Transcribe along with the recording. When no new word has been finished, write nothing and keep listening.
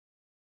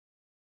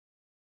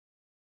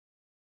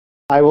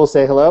I will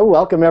say hello.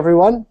 Welcome,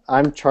 everyone.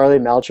 I'm Charlie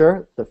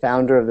Melcher, the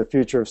founder of the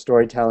Future of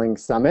Storytelling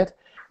Summit,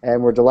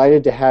 and we're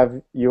delighted to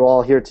have you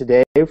all here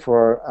today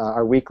for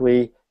our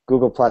weekly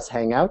Google+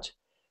 Hangout.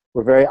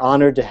 We're very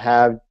honored to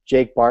have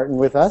Jake Barton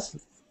with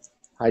us.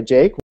 Hi,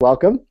 Jake.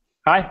 Welcome.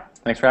 Hi.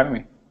 Thanks for having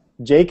me.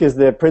 Jake is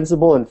the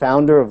principal and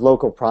founder of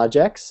Local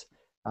Projects,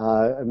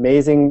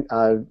 amazing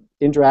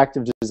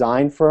interactive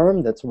design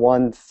firm that's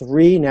won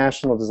 3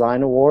 National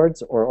Design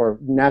Awards or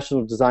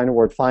National Design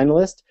Award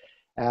finalist.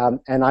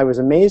 And I was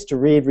amazed to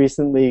read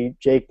recently,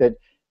 Jake, that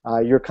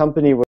your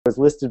company was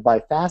listed by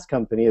Fast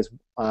Company as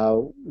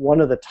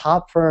one of the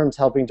top firms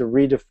helping to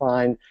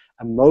redefine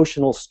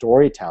emotional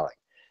storytelling.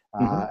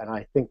 And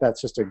I think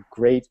that's just a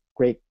great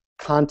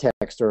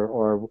context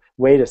or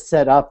way to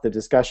set up the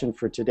discussion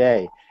for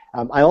today.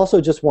 I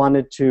also just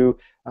wanted to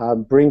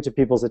bring to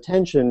people's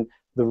attention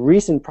the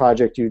recent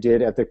project you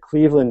did at the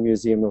Cleveland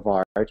Museum of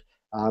Art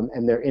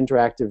and their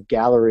interactive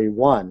Gallery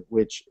 1,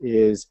 which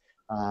is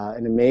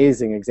an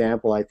amazing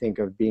example, I think,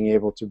 of being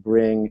able to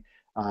bring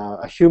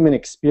a human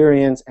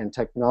experience and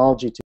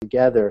technology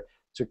together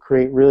to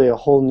create really a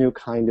whole new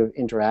kind of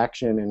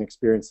interaction and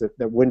experience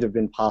that wouldn't have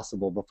been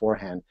possible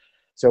beforehand.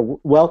 So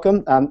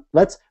welcome.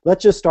 Let's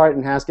just start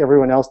and ask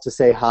everyone else to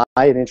say hi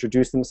and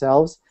introduce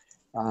themselves.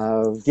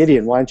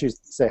 Gideon, why don't you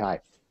say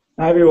hi?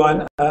 Hi,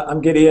 everyone.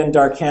 I'm Gideon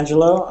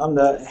D'Arcangelo. I'm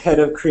the head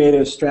of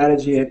creative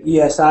strategy at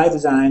ESI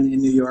Design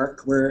in New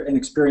York. We're an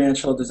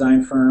experiential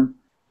design firm.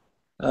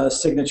 A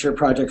signature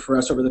project for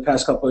us over the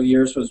past couple of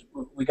years was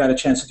we got a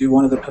chance to do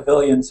one of the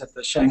pavilions at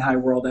the Shanghai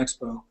World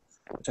Expo,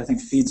 which I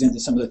think feeds into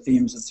some of the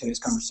themes of today's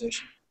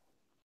conversation.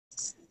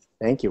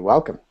 Thank you.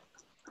 Welcome.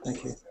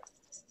 Thank you.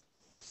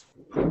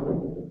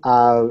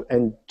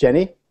 And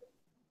Jenny?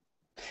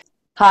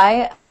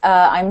 Hi,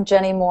 I'm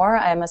Jenny Moore.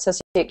 I'm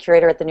Associate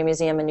Curator at the New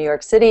Museum in New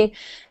York City.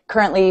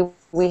 Currently,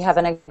 we have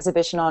an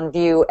exhibition on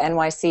view,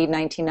 NYC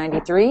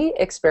 1993,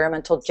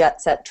 Experimental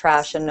Jet Set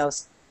Trash and No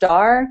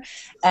Star,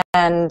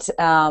 and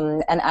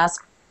an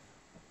aspect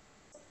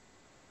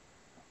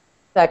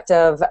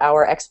of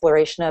our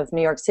exploration of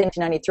New York City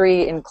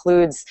 1993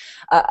 includes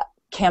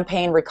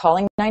campaign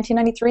Recalling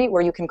 1993,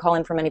 where you can call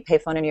in from any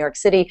payphone in New York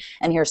City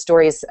and hear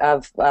stories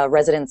of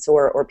residents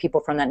or people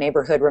from that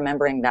neighborhood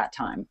remembering that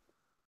time.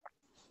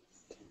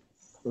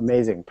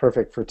 Amazing.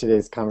 Perfect for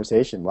today's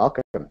conversation.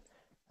 Welcome.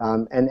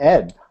 And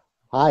Ed,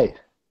 hi.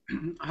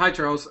 Hi,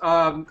 Charles.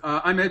 I'm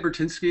Ed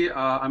Burtynsky.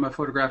 I'm a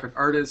photographic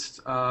artist.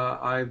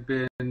 I've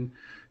been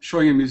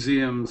showing in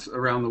museums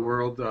around the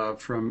world,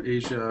 from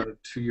Asia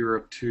to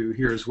Europe to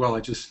here as well. I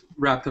just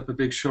wrapped up a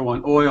big show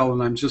on oil,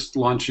 and I'm just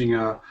launching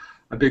a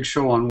big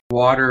show on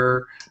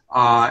water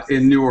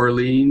in New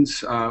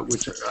Orleans,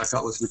 which I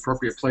thought was an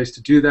appropriate place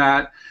to do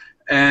that.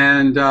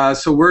 And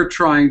so we're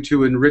trying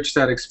to enrich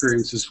that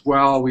experience as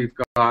well. We've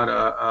got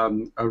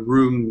a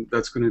room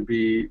that's going to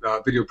be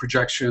video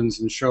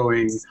projections and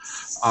showing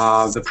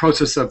the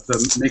process of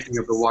the making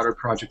of the water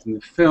project in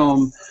the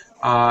film.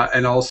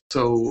 And also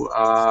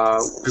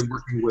been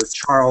working with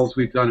Charles.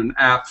 We've done an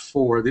app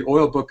for the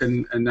oil book,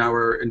 and now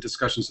we're in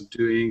discussions of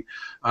doing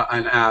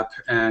an app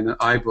and an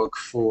iBook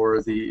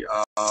for the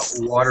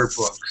water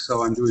book.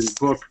 So I'm doing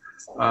book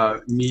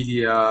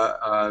media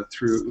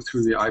through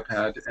the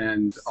iPad,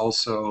 and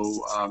also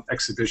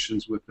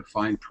exhibitions with the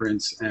fine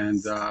prints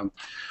and a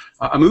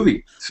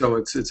movie. So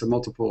it's a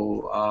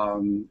multiple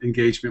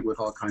engagement with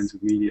all kinds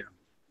of media.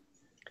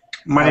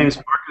 My name is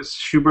Marcus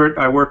Schubert.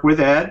 I work with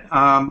Ed.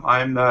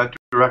 I'm the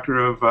Director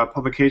of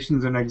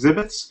Publications and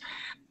Exhibits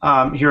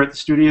here at the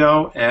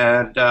studio,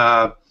 and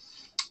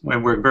we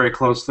work very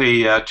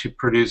closely to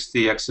produce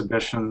the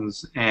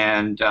exhibitions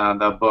and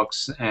the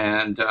books.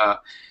 And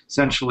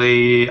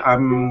essentially,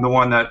 I'm the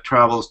one that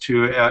travels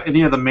to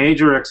any of the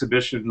major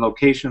exhibition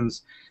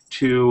locations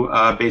to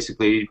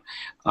basically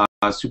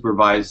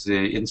supervise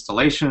the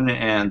installation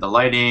and the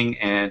lighting,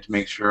 and to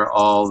make sure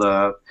all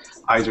the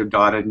I's are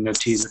dotted and the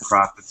T's are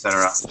crossed,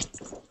 etc.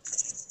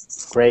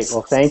 Great.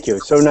 Well, thank you.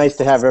 So nice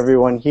to have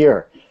everyone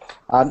here.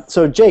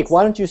 So Jake,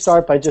 why don't you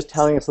start by just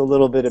telling us a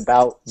little bit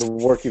about the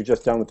work you've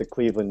just done with the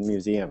Cleveland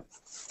Museum?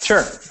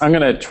 Sure. I'm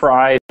going to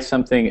try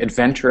something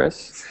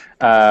adventurous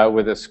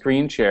with a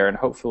screen share, and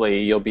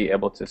hopefully you'll be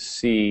able to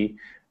see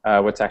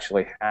what's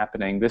actually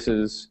happening. This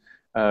is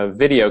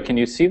video. Can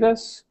you see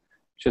this?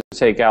 Should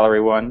say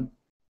Gallery 1.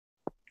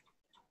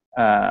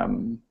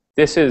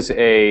 This is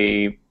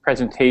a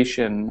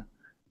presentation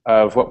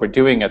of what we're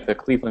doing at the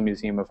Cleveland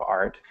Museum of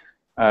Art,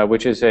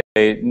 which is a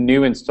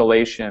new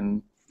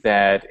installation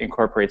that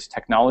incorporates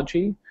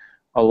technology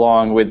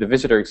along with the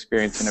visitor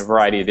experience in a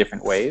variety of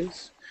different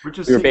ways. You're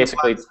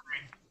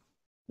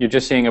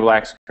just seeing a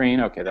black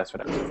screen? Okay, that's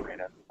what I was afraid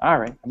of. All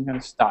right, I'm going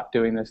to stop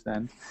doing this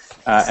then,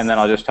 and then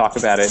I'll just talk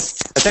about it.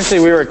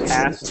 Essentially, we were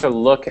tasked to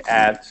look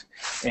at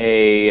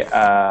a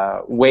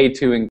way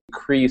to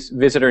increase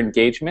visitor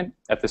engagement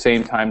at the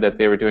same time that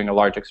they were doing a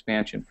large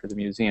expansion for the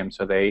museum.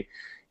 So they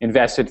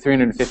invested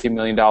 $350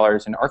 million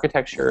in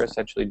architecture,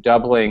 essentially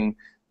doubling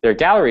their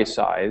gallery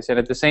size, and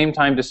at the same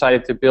time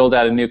decided to build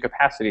out a new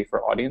capacity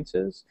for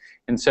audiences.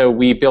 And so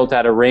we built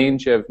out a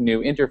range of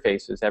new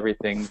interfaces,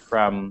 everything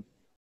from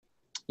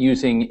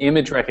using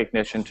image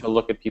recognition to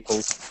look at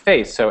people's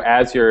face. So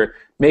as you're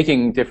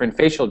making different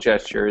facial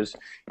gestures,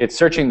 it's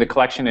searching the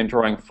collection and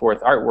drawing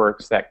forth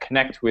artworks that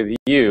connect with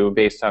you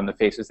based on the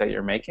faces that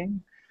you're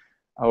making.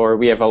 Or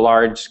we have a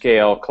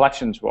large-scale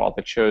collections wall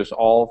that shows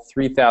all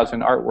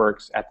 3,000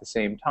 artworks at the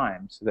same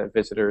time, so that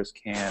visitors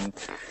can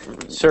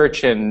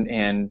search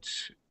and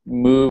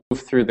move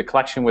through the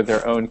collection with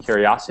their own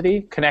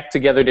curiosity, connect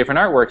together different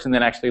artworks, and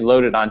then actually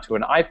load it onto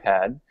an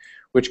iPad,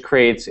 which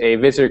creates a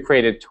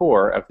visitor-created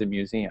tour of the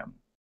museum.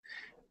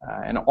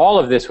 And all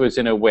of this was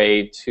in a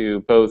way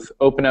to both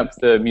open up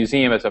the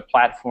museum as a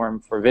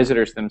platform for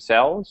visitors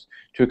themselves,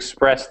 to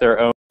express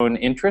their own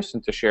interests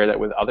and to share that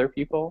with other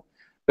people,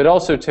 but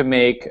also to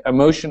make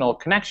emotional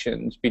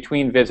connections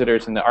between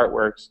visitors and the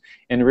artworks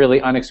in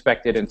really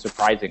unexpected and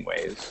surprising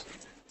ways.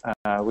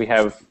 We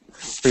have,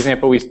 for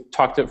example, we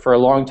talked for a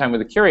long time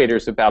with the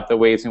curators about the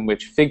ways in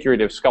which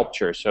figurative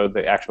sculpture, so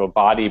the actual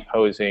body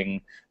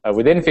posing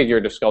within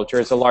figurative sculpture,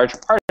 is a large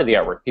part of the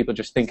artwork. People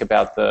just think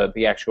about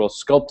the actual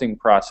sculpting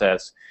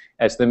process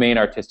as the main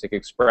artistic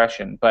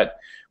expression. But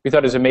we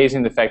thought it was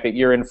amazing the fact that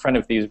you're in front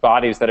of these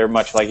bodies that are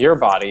much like your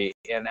body,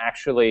 and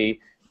actually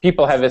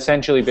people have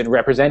essentially been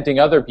representing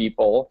other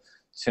people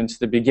since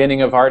the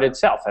beginning of art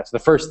itself. That's the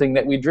first thing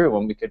that we drew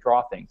when we could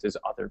draw things, is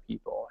other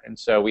people. And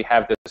so we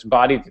have this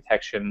body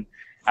detection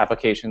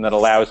application that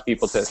allows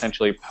people to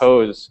essentially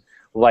pose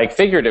like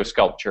figurative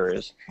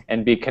sculptures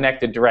and be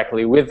connected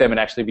directly with them and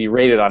actually be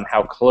rated on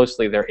how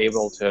closely they're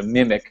able to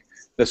mimic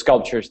the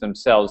sculptures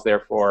themselves,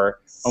 therefore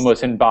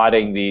almost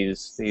embodying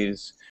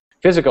these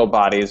physical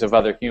bodies of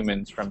other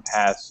humans from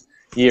past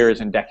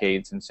years and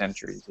decades and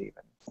centuries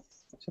even.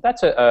 So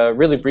that's a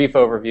really brief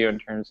overview in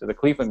terms of the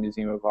Cleveland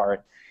Museum of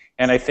Art.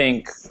 And I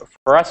think,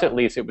 for us at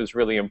least, it was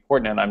really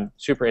important, and I'm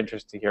super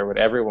interested to hear what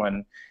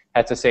everyone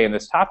had to say in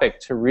this topic,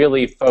 to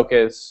really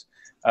focus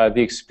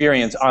the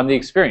experience on the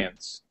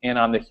experience and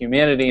on the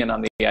humanity and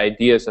on the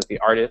ideas that the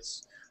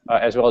artists,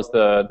 as well as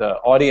the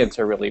audience,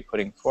 are really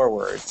putting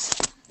forward.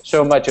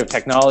 So much of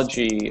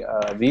technology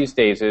these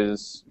days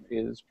is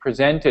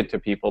presented to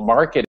people,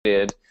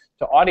 marketed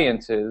to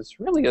audiences,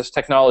 really as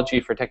technology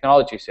for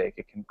technology's sake.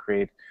 It can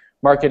create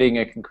marketing,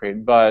 it can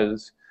create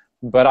buzz.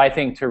 But I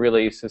think to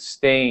really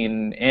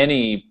sustain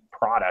any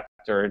product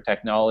or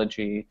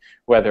technology,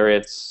 whether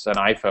it's an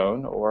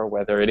iPhone or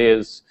whether it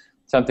is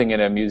something in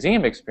a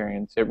museum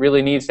experience, it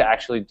really needs to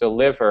actually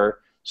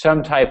deliver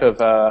some type of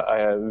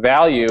a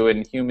value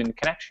in human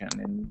connection.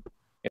 In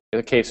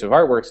the case of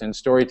artworks and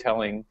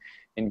storytelling,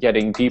 in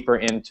getting deeper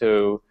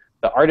into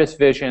the artist's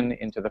vision,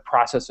 into the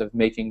process of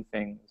making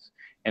things,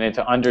 and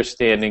into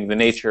understanding the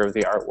nature of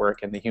the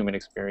artwork and the human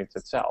experience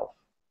itself.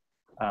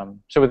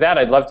 So with that,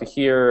 I'd love to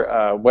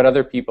hear what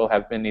other people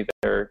have been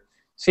either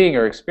seeing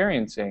or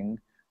experiencing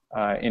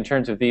in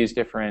terms of these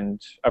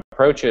different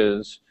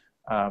approaches.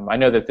 I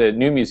know that the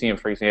new museum,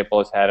 for example,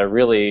 has had a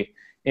really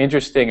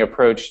interesting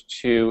approach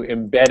to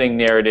embedding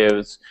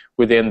narratives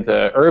within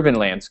the urban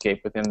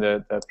landscape, within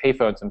the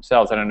payphones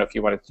themselves. I don't know if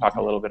you wanted to talk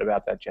a little bit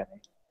about that,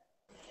 Jenny.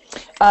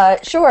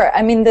 Sure.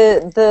 I mean,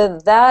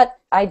 that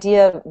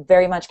idea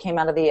very much came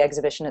out of the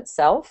exhibition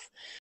itself,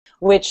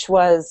 which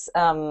was,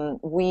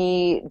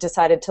 we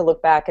decided to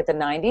look back at the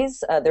 90s.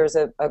 There's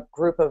a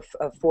group of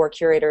 4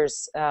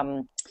 curators,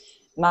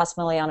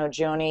 Massimiliano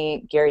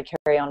Gioni, Gary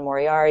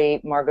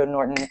Carrion-Moriari, Margot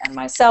Norton, and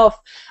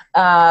myself,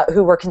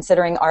 who were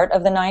considering art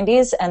of the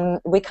 90s. And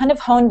we kind of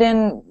honed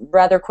in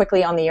rather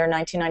quickly on the year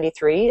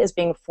 1993 as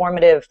being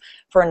formative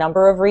for a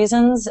number of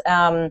reasons.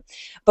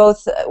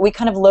 Both, we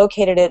kind of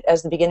located it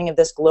as the beginning of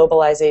this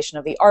globalization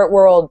of the art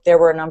world. There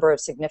were a number of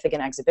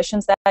significant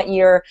exhibitions that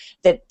year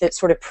that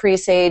sort of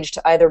presaged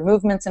either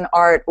movements in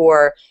art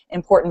or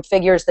important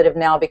figures that have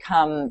now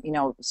become, you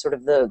know, sort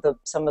of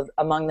some of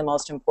among the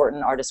most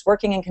important artists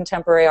working in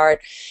contemporary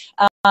art.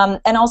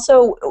 And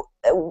also,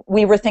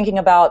 we were thinking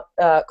about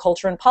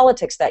culture and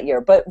politics that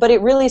year, but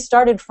it really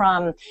started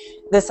from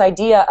this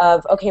idea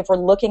of, okay, if we're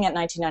looking at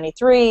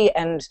 1993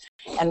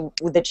 and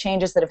with the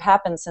changes that have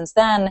happened since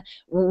then,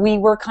 we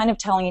were kind of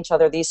telling each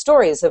other these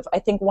stories of, I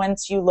think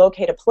once you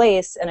locate a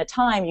place and a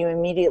time, you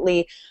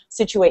immediately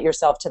situate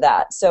yourself to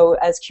that. So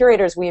as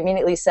curators, we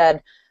immediately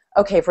said,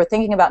 okay, if we're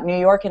thinking about New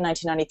York in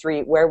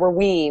 1993, where were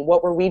we?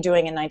 What were we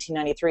doing in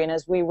 1993? And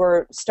as we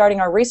were starting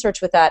our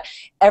research with that,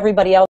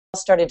 everybody else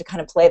started to kind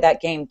of play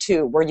that game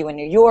too. Were you in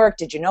New York?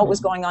 Did you know what was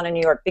going on in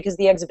New York? Because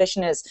the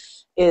exhibition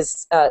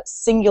is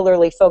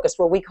singularly focused.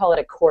 Well, we call it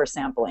a core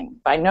sampling.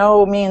 By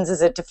no means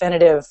is it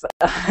definitive.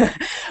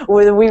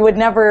 We would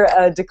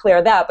never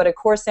declare that, but a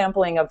core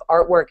sampling of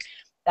artwork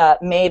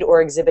made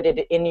or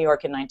exhibited in New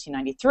York in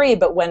 1993.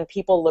 But when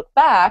people look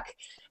back,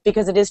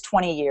 because it is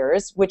 20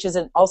 years, which is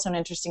also an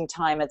interesting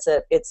time. It's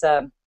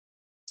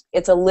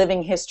a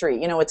living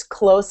history. You know, it's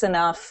close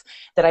enough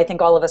that I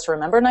think all of us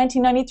remember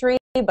 1993,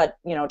 but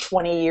you know,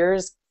 20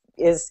 years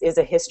is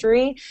a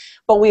history,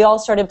 but we all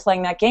started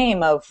playing that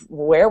game of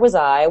where was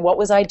I, what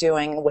was I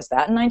doing, was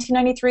that in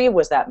 1993,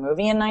 was that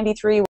movie in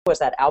 93, was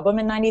that album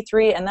in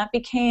 93, and that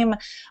became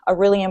a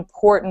really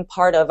important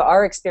part of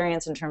our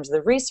experience in terms of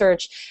the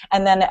research.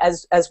 And then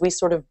as we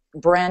sort of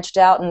branched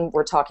out and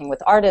we're talking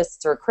with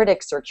artists or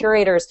critics or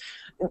curators,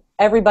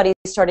 everybody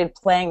started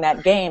playing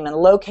that game and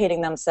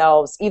locating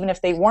themselves, even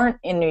if they weren't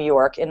in New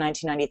York in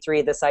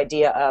 1993, this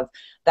idea of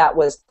that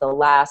was the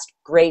last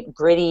great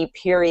gritty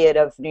period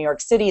of New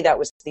York City. That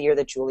was the year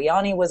that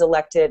Giuliani was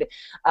elected.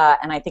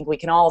 And I think we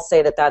can all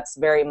say that that's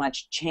very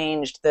much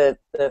changed the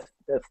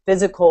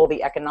physical,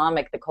 the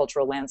economic, the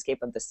cultural landscape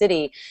of the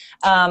city.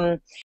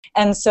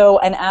 And so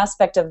an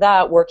aspect of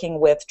that, working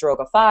with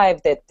Droga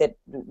 5, that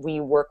we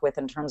work with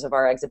in terms of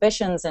our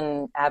exhibitions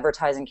and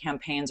advertising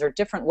campaigns, are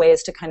different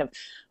ways to kind of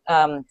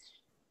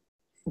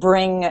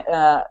bring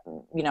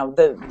you know,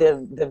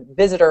 the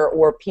visitor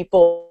or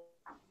people,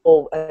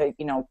 you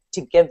know,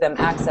 to give them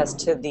access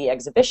to the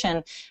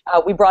exhibition.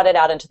 We brought it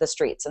out into the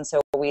streets, and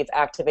so we've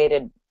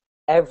activated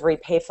every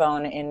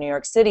payphone in New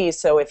York City.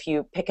 So if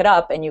you pick it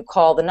up and you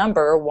call the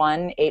number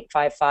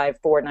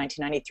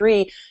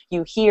 1-855-4-1993,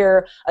 you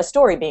hear a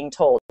story being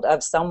told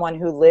of someone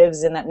who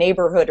lives in that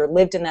neighborhood or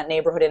lived in that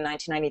neighborhood in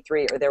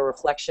 1993, or their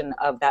reflection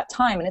of that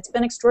time. And it's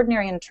been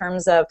extraordinary in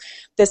terms of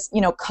this,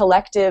 you know,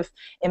 collective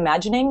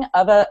imagining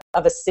of a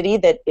city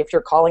that, if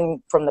you're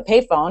calling from the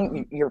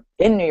payphone, you're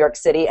in New York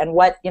City, and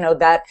what, you know,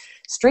 that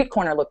street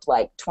corner looked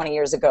like 20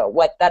 years ago,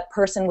 what that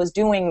person was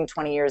doing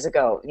 20 years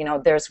ago. You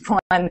know, there's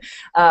one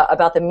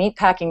about the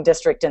meatpacking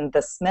district and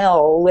the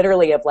smell,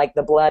 literally, of like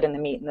the blood and the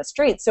meat in the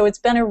streets. So it's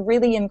been a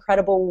really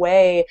incredible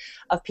way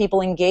of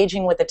people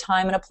engaging with a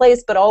time and a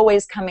place, but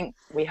always coming,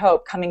 we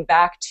hope, coming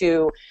back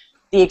to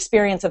the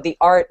experience of the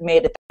art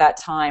made at that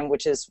time,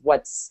 which is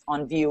what's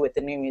on view at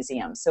the new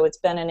museum. So it's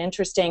been an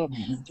interesting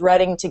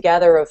threading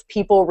together of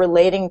people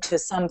relating to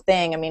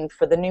something. I mean,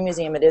 for the new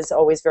museum, it is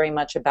always very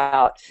much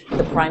about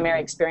the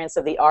primary experience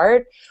of the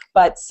art.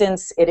 But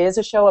since it is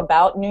a show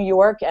about New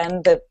York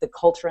and the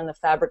culture and the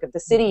fabric of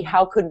the city,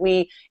 how could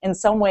we, in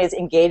some ways,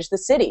 engage the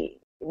city,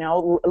 you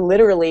know,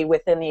 literally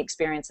within the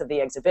experience of the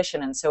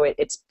exhibition? And so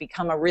it's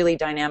become a really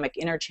dynamic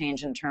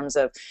interchange in terms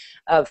of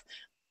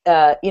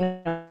you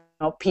know,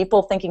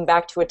 people thinking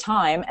back to a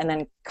time and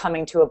then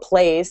coming to a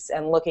place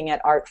and looking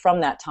at art from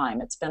that time.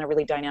 It's been a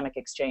really dynamic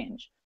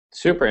exchange.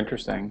 Super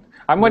interesting.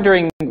 I'm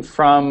wondering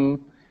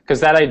because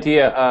that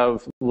idea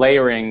of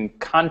layering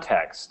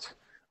context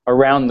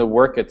around the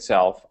work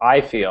itself,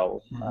 I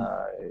feel,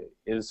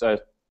 is a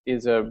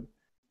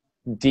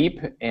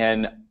deep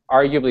and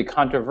arguably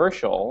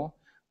controversial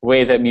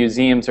way that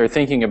museums are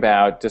thinking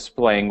about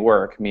displaying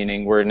work,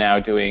 meaning we're now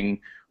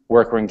doing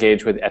work, we're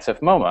engaged with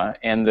SF MoMA,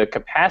 and the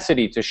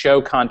capacity to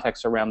show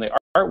context around the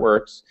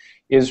artworks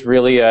is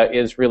really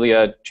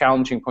a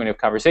challenging point of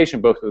conversation,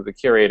 both with the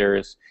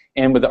curators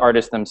and with the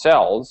artists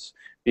themselves,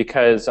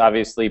 because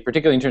obviously,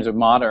 particularly in terms of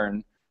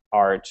modern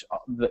art,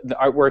 the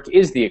artwork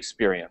is the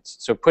experience.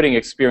 So putting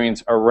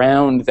experience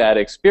around that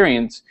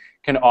experience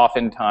can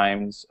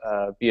oftentimes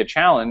be a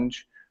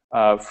challenge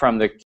from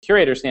the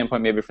curator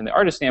standpoint, maybe from the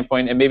artist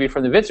standpoint, and maybe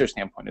from the visitor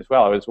standpoint as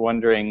well. I was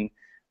wondering,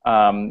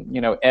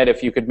 you know, Ed,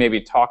 if you could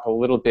maybe talk a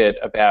little bit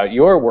about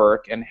your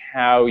work and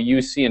how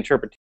you see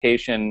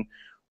interpretation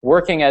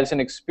working as an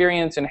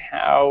experience, and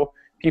how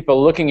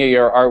people looking at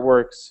your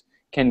artworks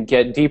can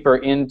get deeper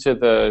into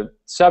the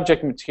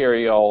subject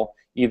material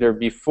either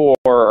before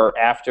or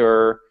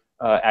after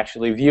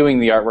actually viewing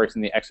the artworks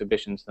and the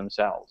exhibitions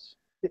themselves.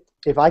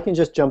 If I can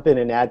just jump in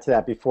and add to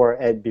that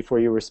before, Ed, before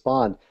you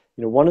respond,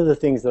 you know, one of the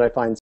things that I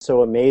find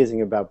so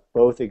amazing about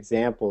both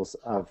examples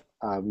of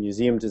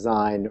museum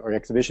design or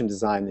exhibition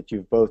design that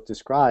you've both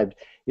described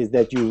is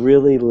that you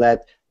really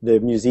let the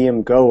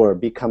museum goer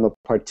become a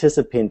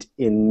participant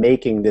in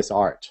making this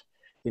art,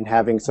 in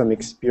having some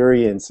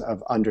experience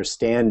of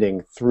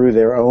understanding through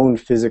their own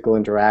physical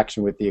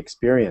interaction with the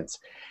experience.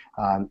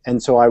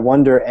 And so I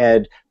wonder,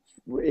 Ed,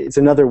 it's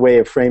another way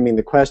of framing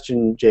the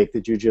question, Jake,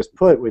 that you just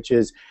put, which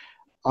is,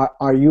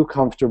 are you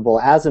comfortable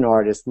as an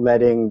artist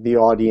letting the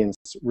audience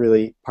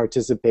really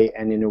participate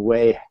and in a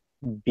way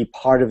be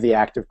part of the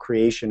act of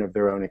creation of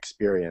their own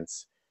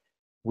experience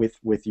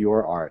with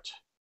your art?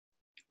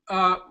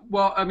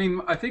 Well, I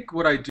mean, I think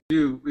what I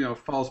do, you know,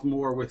 falls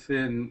more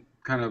within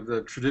kind of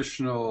the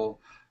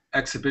traditional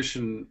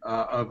exhibition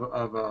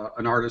of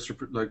an artist,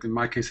 or like in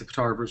my case, a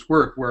photographer's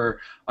work, where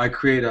I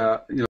create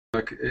a, you know,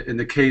 like in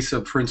the case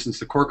of, for instance,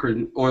 the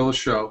Corcoran Oil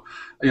Show,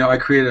 you know, I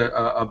create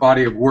a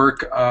body of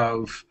work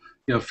of,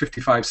 you know,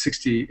 55,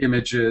 60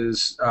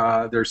 images.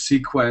 They're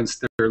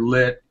sequenced, they're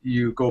lit.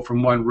 You go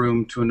from one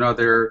room to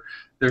another.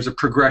 There's a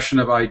progression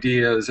of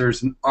ideas.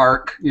 There's an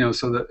arc, you know,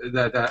 so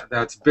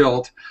that's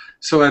built.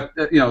 So at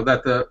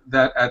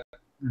at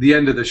the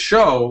end of the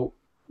show,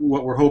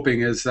 what we're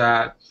hoping is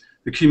that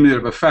the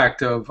cumulative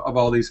effect of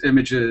all these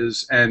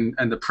images and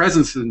the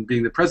presence, and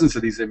being the presence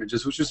of these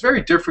images, which is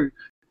very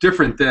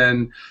different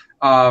than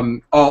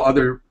all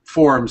other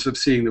forms of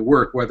seeing the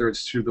work, whether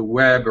it's through the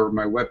web or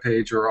my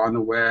webpage or on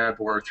the web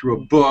or through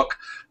a book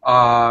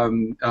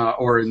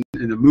or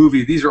in a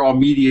movie. These are all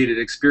mediated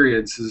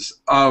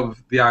experiences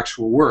of the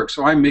actual work.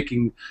 So I'm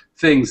making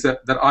things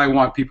that I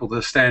want people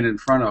to stand in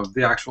front of,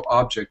 the actual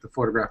object, the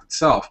photograph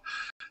itself.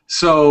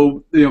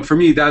 So, for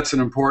me, that's an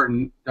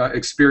important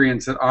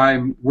experience that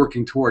I'm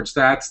working towards.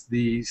 That's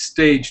the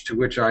stage to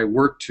which I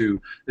work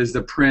to, is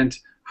the print,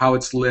 how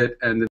it's lit,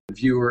 and the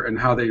viewer, and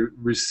how they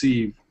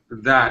receive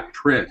that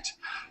print.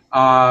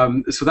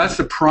 So that's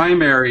the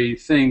primary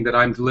thing that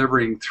I'm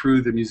delivering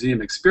through the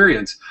museum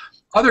experience.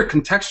 Other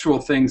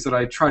contextual things that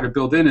I try to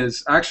build in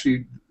is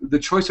actually the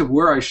choice of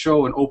where I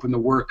show and open the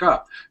work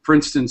up. For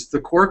instance,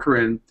 the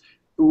Corcoran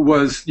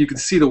was, you could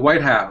see the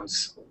White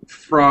House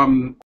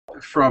from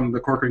the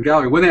Corcoran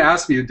Gallery. When they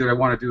asked me, did I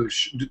want to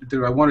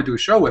do a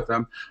show with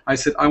them, I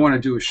said I want to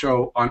do a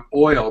show on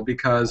oil,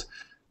 because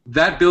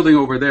that building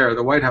over there,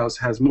 the White House,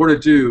 has more to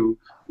do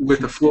with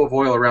the flow of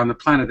oil around the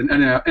planet than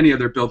any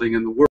other building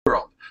in the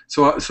world.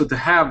 So to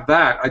have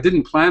that, I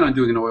didn't plan on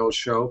doing an oil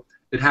show.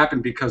 It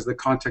happened because of the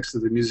context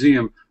of the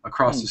museum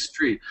across the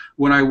street.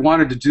 When I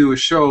wanted to do a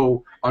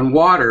show on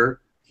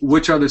water,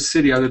 which other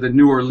city other than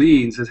New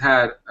Orleans has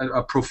had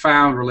a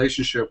profound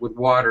relationship with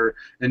water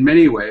in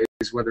many ways,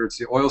 whether it's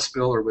the oil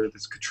spill or whether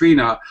it's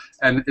Katrina,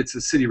 and it's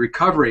a city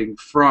recovering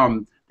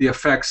from the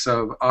effects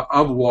of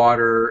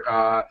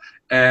water,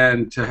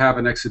 and to have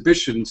an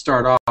exhibition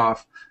start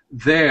off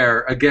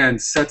there, again,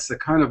 sets the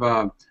kind of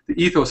the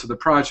ethos of the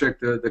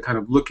project, the kind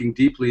of looking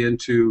deeply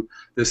into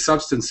the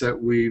substance that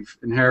we've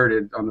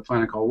inherited on the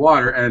planet called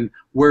water, and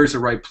where's the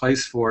right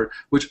place for it,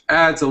 which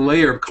adds a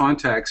layer of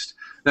context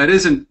that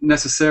isn't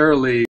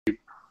necessarily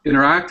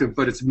interactive,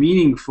 but it's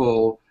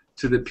meaningful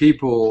to the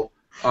people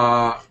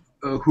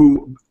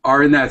who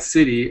are in that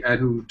city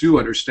and who do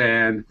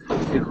understand,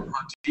 how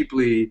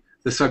deeply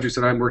the subjects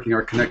that I'm working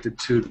are connected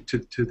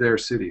to their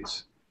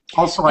cities.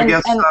 Also, I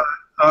guess.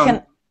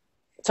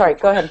 Sorry,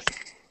 go ahead.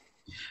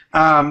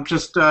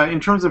 Just in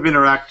terms of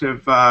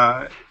interactive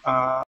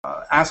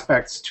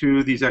aspects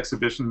to these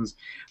exhibitions,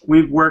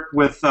 we've worked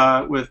with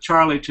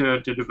Charlie to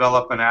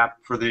develop an app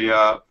for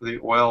the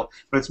oil,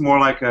 but it's more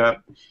like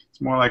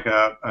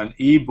an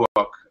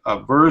e-book, a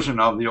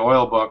version of the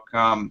oil book,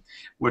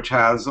 which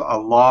has a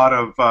lot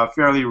of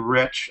fairly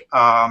rich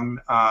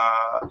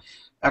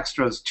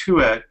extras to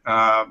it,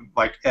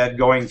 like Ed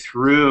going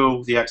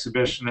through the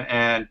exhibition,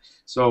 and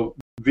so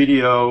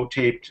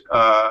videotaped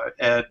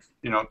Ed,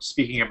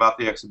 speaking about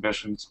the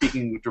exhibition,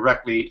 speaking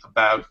directly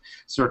about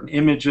certain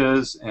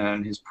images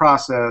and his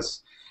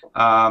process,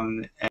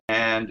 and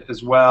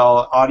as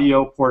well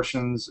audio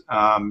portions,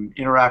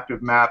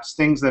 interactive maps,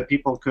 things that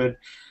people could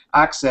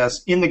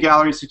access in the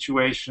gallery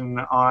situation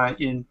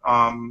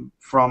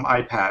from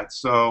iPads.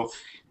 So,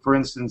 for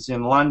instance,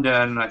 in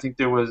London, I think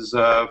there was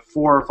 4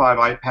 or 5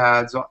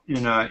 iPads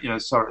in a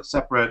sort of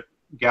separate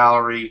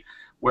gallery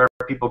where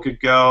people could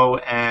go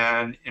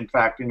and, in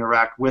fact,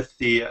 interact with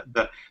the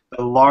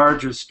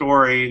larger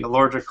story, the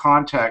larger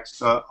context,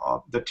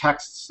 the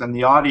texts and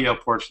the audio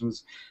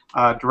portions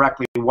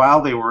directly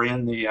while they were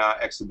in the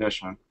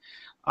exhibition.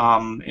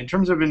 In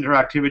terms of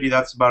interactivity,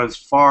 that's about as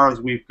far as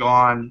we've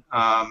gone.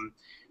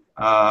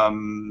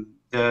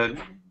 The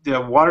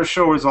water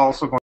show is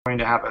also going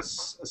to have a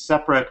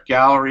separate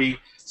gallery,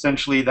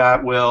 essentially,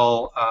 that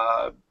will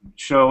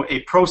show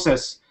a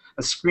process,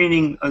 a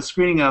screening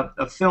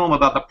of film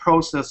about the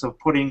process of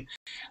putting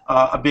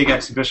a big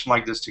exhibition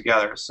like this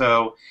together.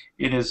 So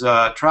it is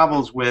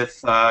travels with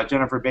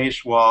Jennifer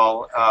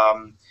Baishwal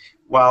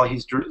while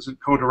he's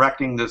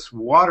co-directing this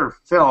water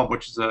film,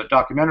 which is a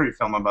documentary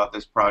film about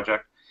this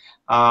project.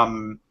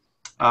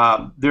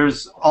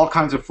 There's all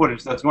kinds of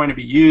footage that's going to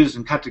be used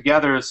and cut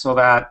together so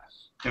that,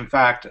 in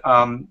fact,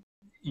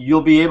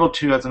 you'll be able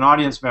to, as an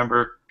audience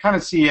member, kind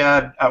of see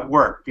Ed at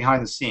work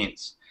behind the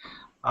scenes.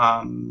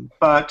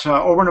 But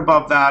over and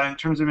above that, in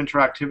terms of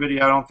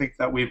interactivity, I don't think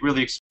that we've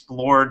really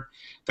explored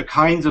the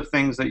kinds of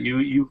things that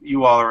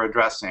you all are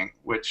addressing,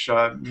 which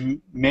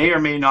may or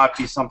may not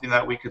be something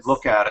that we could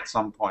look at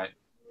some point.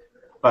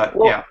 But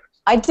well, yeah.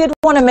 I did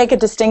want to make a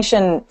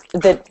distinction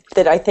that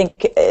I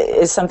think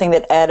is something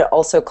that Ed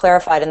also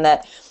clarified, in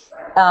that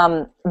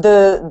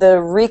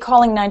the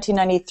recalling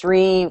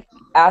 1993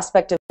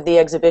 aspect of the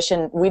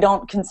exhibition, we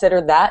don't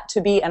consider that to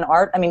be an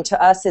art. I mean,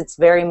 to us, it's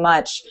very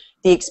much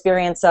the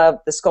experience of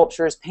the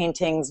sculptures,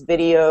 paintings,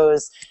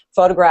 videos,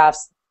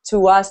 photographs.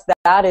 To us,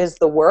 that is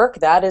the work,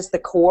 that is the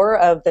core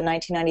of the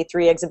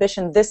 1993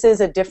 exhibition. This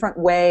is a different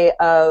way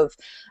of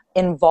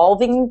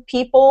involving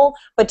people,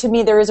 but to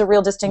me there is a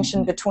real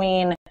distinction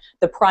between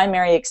the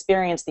primary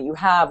experience that you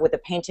have with a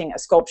painting, a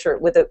sculpture,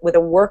 with a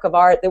work of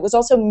art that was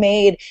also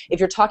made, if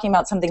you're talking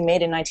about something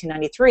made in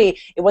 1993,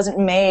 it wasn't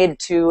made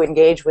to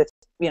engage with,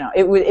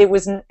 it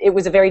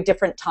was a very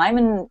different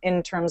time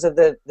in terms of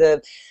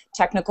the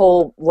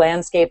technical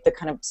landscape, the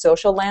kind of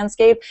social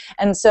landscape,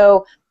 and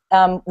so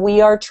we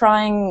are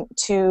trying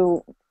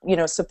to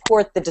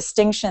support the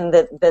distinction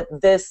that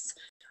this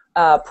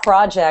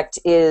project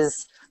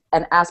is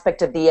an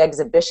aspect of the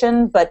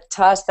exhibition, but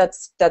to us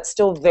that's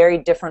still very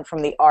different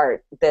from the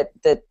art that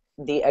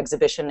the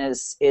exhibition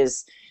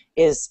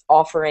is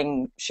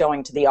offering,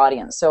 showing to the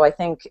audience. So I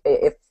think,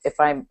 if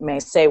I may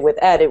say with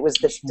Ed, it was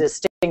this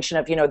distinction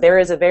of, there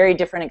is a very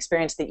different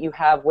experience that you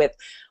have with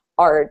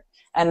art,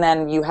 and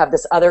then you have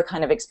this other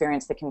kind of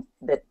experience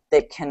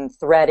that can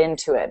thread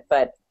into it.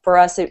 But for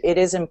us, it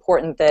is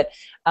important that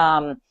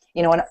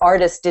an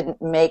artist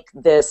didn't make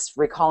this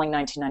recalling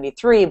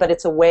 1993, but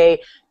it's a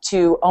way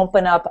to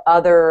open up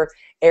other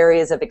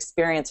areas of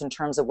experience in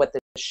terms of what the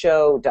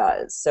show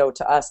does. So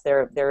to us,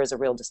 there is a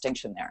real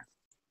distinction there.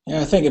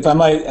 Yeah, I think if I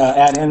might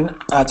add in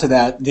to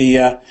that,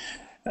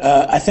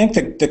 I think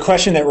the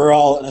question that we're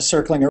all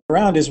circling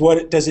around is,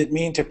 what does it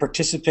mean to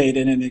participate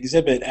in an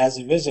exhibit as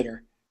a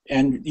visitor?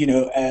 And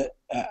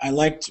I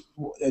liked,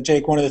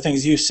 Jake, one of the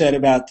things you said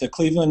about the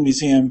Cleveland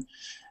Museum,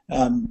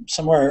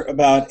 somewhere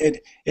about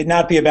it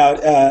not be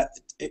about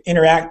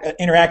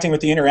interacting with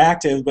the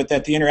interactive, but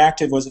that the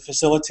interactive was a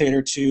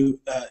facilitator to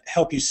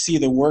help you see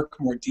the work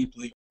more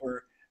deeply,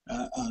 or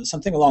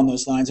something along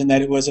those lines, and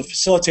that it was a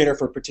facilitator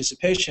for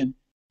participation.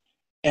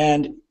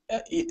 And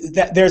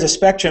there's a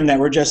spectrum that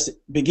we're just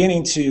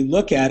beginning to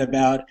look at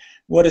about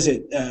what does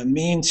it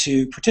mean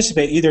to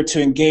participate, either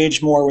to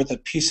engage more with a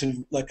piece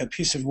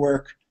of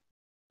work,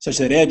 such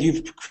that Ed,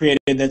 you've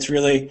created, that's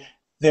really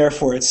there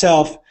for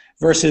itself,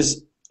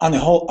 versus on the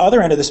whole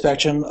other end of the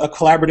spectrum, a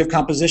collaborative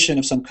composition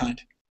of some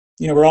kind,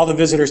 where all the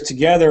visitors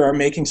together are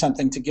making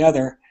something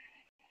together.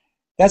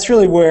 That's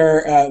really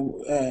where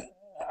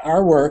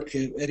our work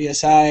at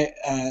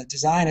ESI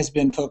Design has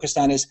been focused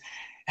on, is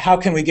how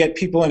can we get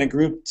people in a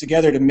group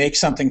together to make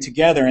something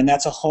together, and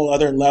that's a whole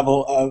other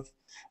level of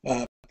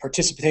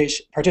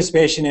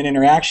participation and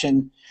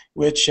interaction,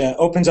 which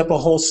opens up a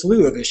whole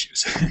slew of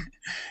issues.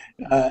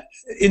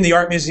 In the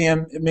art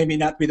museum, it may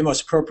not be the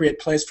most appropriate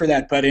place for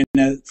that, but in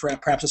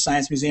perhaps a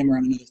science museum or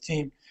on another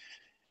theme.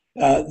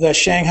 The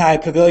Shanghai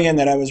Pavilion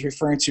that I was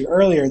referring to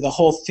earlier, the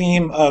whole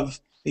theme of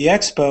the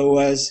expo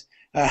was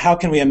how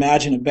can we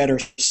imagine a better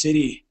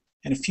city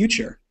and a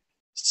future?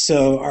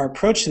 So our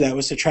approach to that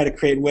was to try to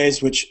create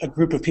ways which a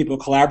group of people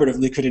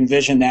collaboratively could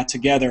envision that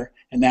together,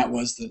 and that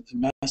was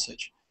the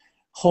message.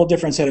 Whole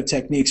different set of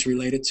techniques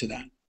related to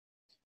that.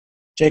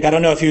 Jake, I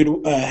don't know if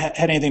you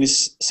had anything to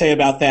say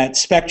about that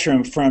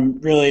spectrum from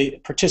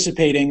really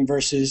participating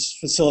versus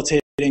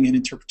facilitating and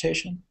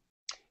interpretation.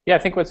 Yeah, I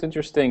think what's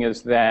interesting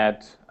is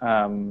that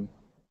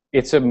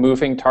it's a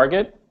moving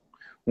target.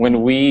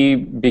 When we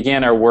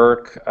began our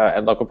work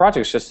at Local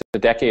Projects just a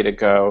decade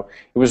ago,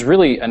 it was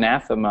really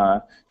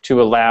anathema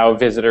to allow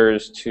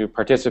visitors to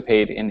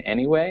participate in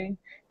any way.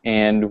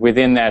 And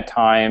within that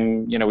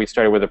time, we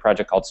started with a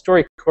project called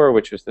StoryCorps,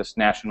 which was this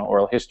national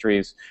oral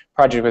histories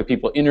project with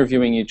people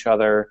interviewing each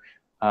other.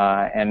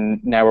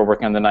 And now we're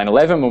working on the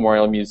 9/11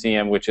 Memorial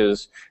Museum, which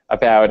is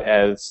about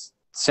as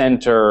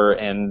center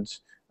and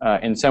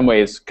in some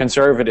ways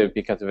conservative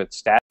because of its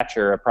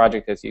stature, a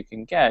project as you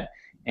can get.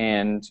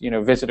 And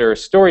visitor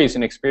stories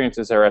and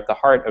experiences are at the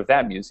heart of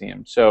that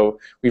museum. So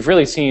we've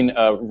really seen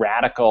a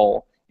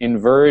radical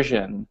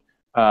inversion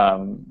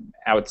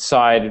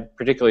outside,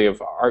 particularly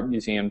of art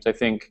museums. I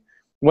think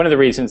one of the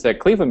reasons that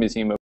Cleveland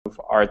Museum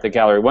of Art, the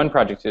Gallery 1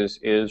 project,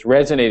 is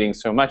resonating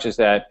so much is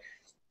that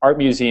art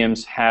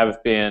museums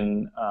have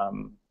been,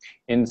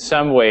 in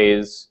some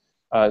ways,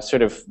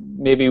 sort of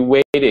maybe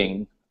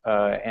waiting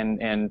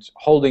and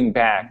holding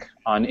back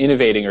on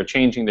innovating or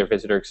changing their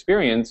visitor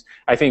experience,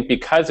 I think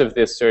because of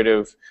this sort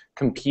of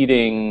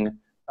competing,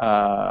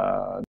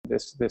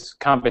 this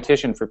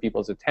competition for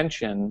people's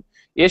attention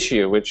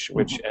issue, which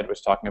Ed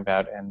was talking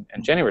about and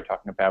Jenny were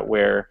talking about,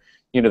 where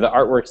the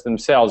artworks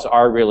themselves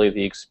are really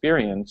the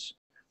experience.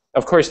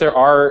 Of course, there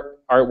are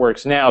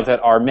artworks now that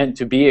are meant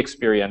to be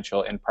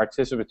experiential and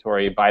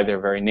participatory by their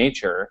very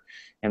nature,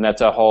 and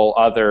that's a whole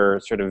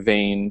other sort of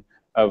vein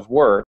of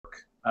work.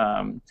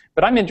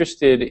 But I'm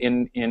interested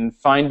in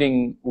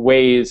finding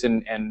ways,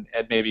 and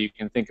Ed, maybe you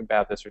can think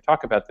about this or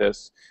talk about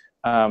this,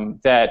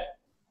 that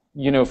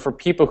for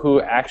people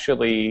who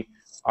actually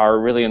are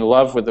really in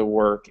love with the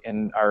work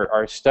and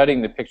are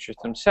studying the pictures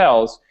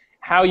themselves,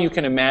 how you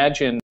can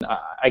imagine,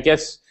 I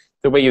guess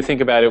the way you think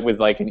about it with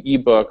like an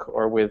ebook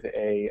or with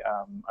a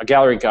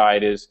gallery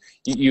guide is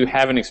you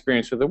have an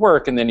experience with the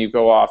work, and then you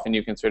go off and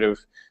you can sort of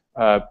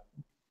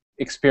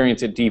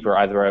experience it deeper,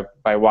 either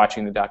by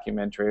watching the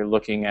documentary or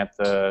looking at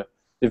the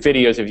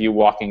videos of you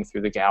walking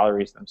through the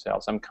galleries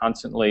themselves. I'm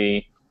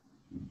constantly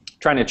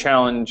trying to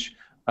challenge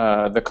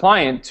the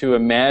client to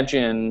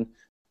imagine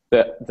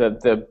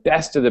the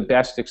best of the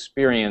best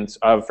experience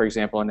of, for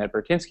example, an Ed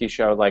Burtynsky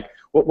show. Like,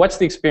 what's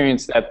the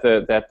experience that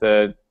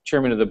the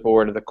chairman of the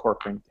board of the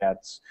Corcoran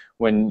gets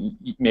when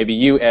maybe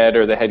you, Ed,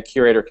 or the head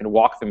curator can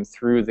walk them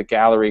through the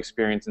gallery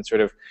experience and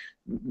sort of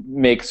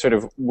make sort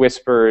of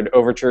whispered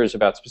overtures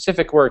about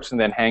specific works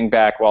and then hang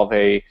back while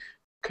they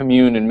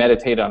commune and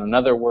meditate on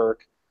another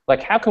work.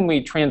 Like, how can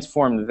we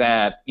transform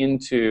that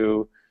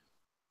into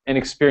an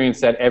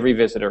experience that every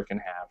visitor can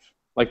have?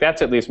 Like,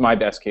 that's at least my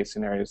best case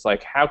scenario. It's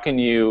like, how can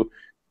you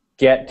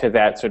get to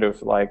that sort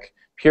of like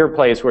pure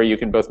place where you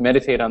can both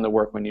meditate on the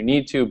work when you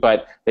need to,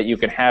 but that you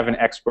can have an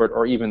expert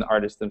or even the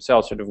artist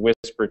themselves sort of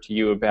whisper to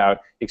you about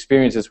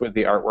experiences with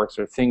the artworks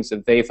or things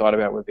that they thought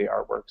about with the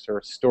artworks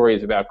or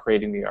stories about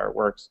creating the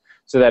artworks,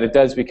 so that it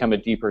does become a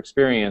deeper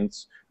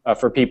experience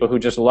for people who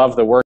just love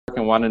the work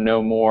and want to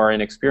know more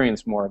and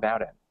experience more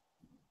about it.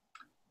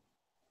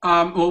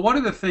 Well, one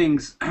of the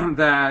things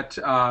that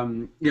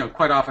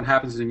quite often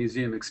happens in a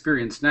museum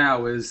experience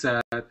now is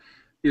that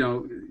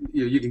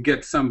you can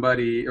get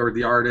somebody or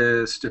the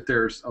artist, if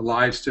there's a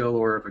live still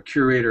or if a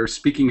curator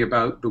speaking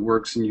about the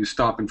works, and you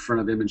stop in front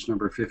of image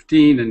number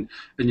 15 and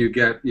you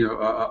get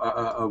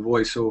a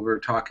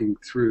voiceover talking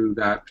through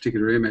that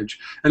particular image,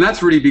 and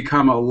that's really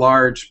become a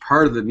large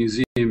part of the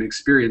museum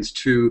experience,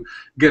 to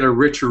get a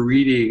richer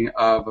reading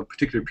of a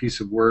particular piece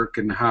of work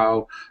and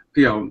how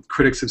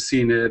critics have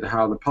seen it,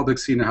 how the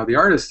public's seen it, how the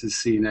artist has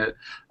seen it,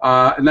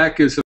 and that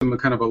gives them a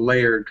kind of a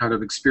layered kind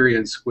of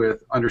experience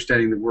with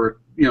understanding the work,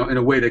 in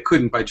a way they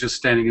couldn't by just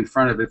standing in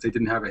front of it if they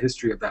didn't have a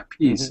history of that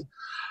piece.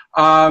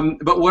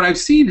 But what I've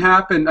seen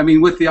happen, I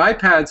mean, with the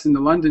iPads in the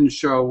London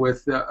show,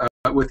 with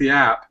the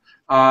app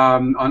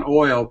on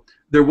oil,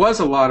 there was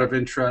a lot of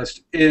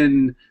interest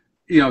in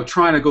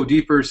trying to go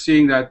deeper,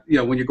 seeing that,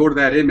 when you go to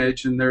that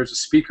image and there's a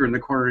speaker in the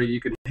corner,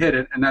 you can hit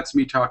it, and that's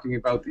me talking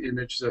about the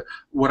image,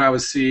 what I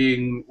was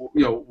seeing,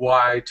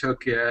 why I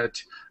took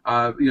it,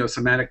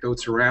 some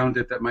anecdotes around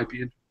it that might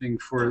be interesting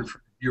for the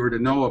viewer to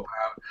know about.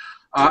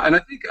 And I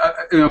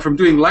think, from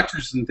doing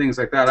lectures and things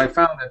like that, I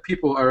found that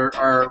people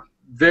are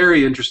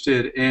very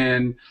interested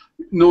in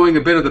knowing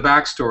a bit of the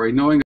backstory,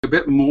 knowing a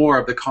bit more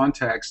of the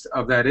context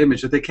of that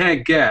image that they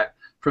can't get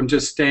from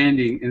just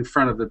standing in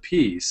front of the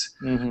piece.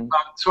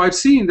 So I've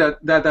seen that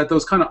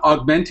those kind of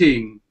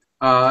augmenting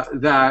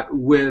that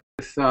with,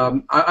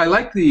 I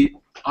like the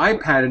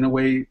iPad in a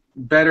way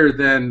better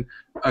than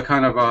a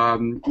kind of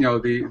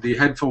the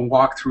headphone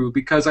walkthrough,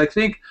 because I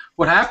think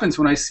what happens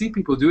when I see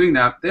people doing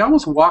that, they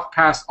almost walk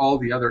past all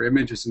the other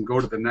images and go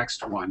to the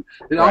next one.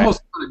 It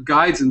almost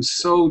guides them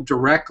so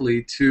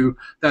directly to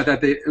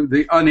that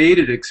the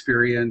unaided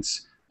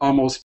experience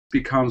almost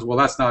becomes, well,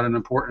 that's not an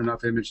important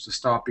enough image to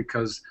stop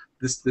because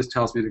this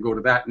tells me to go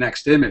to that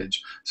next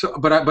image. So,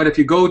 but if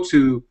you go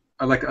to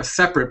like a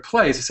separate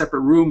place, a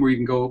separate room where you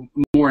can go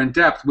more in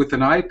depth with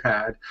an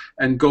iPad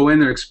and go in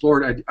there,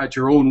 explore it at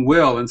your own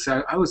will, and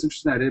say, I was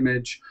interested in that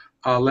image.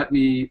 Let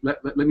me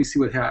see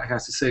what it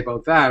has to say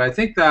about that. I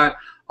think that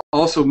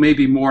also may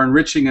be more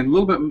enriching and a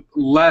little bit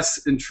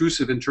less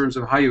intrusive in terms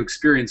of how you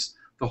experience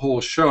the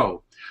whole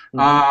show.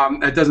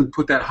 It doesn't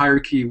put that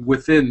hierarchy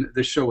within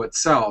the show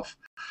itself.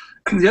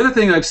 The other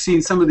thing I've seen,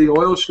 some of the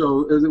oil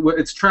show,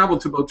 it's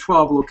traveled to about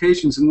 12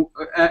 locations,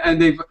 and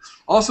they've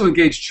also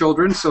engaged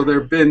children. So there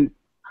have been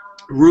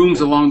rooms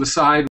along the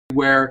side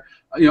where,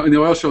 in the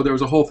oil show there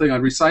was a whole thing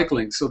on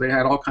recycling. So they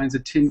had all kinds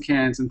of tin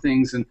cans and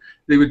things, and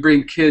they would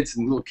bring kids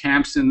and little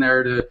camps in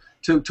there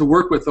to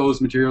work with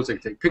those materials. They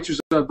could take pictures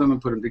of them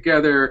and put them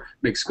together,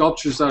 make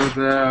sculptures out of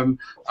them,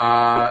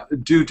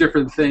 do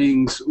different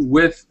things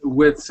with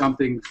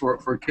something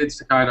for kids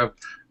to kind of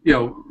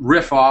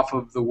riff off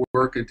of the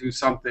work and do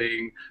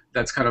something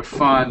that's kind of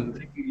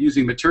fun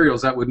using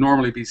materials that would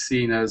normally be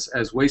seen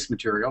as waste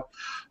material.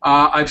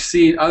 I've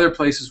seen other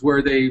places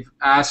where they've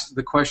asked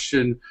the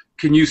question,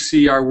 can you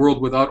see our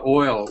world without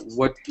oil?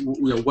 What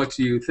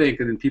do you think?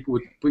 And then people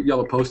would put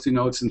yellow Post-it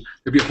notes, and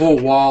there'd be a whole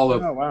wall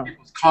of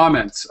people's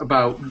comments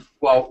about,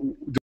 well,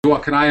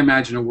 can I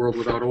imagine a world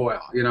without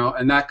oil?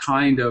 And that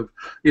kind of,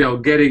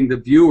 getting the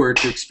viewer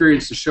to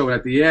experience the show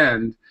at the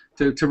end,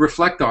 to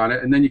reflect on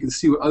it, and then you can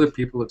see what other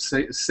people have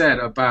said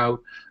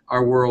about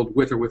our world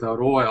with or without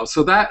oil.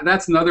 So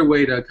that's another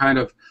way to kind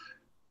of,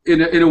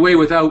 in a way,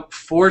 without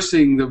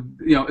forcing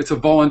it's a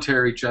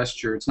voluntary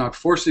gesture. It's not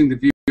forcing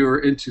the viewer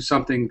into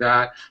something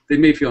that they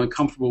may feel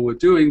uncomfortable with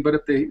doing, but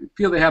if they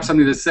feel they have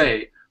something to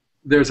say,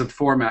 there's a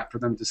format for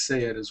them to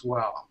say it as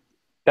well.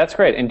 That's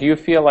great. And do you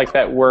feel like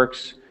that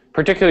works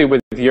particularly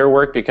with your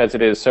work because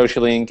it is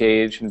socially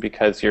engaged and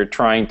because you're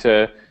trying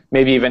to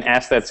maybe even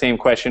ask that same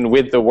question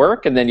with the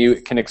work, and then you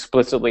can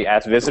explicitly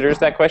ask visitors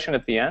that question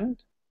at the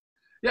end?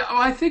 Yeah,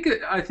 well, I think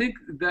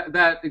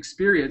that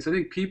experience, I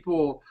think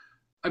people,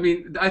 I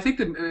mean, I think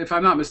that if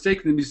I'm not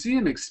mistaken, the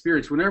museum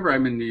experience, whenever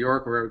I'm in New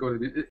York or I go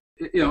to,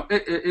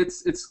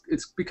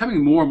 it's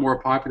becoming more and more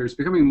popular. It's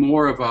becoming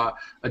more of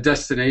a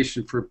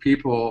destination for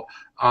people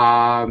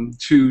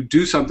to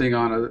do something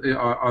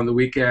on the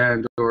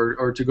weekend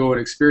or to go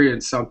and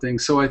experience something.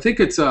 So I think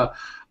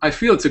I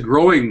feel it's a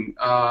growing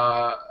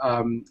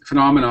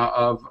phenomena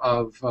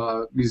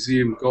of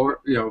museum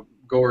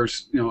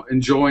goers,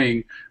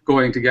 enjoying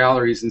going to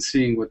galleries and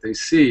seeing what they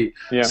see.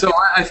 Yeah. So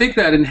I think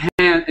that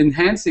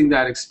enhancing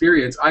that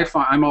experience,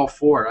 I'm all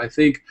for it. I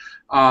think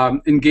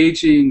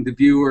engaging the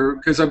viewer,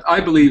 because I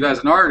believe as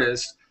an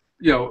artist,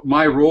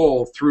 my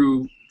role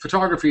through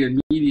photography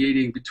and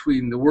mediating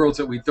between the worlds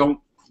that we don't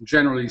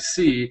generally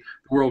see,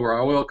 the world where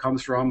our oil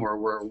comes from or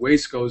where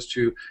waste goes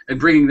to, and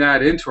bringing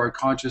that into our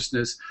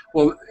consciousness.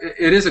 Well,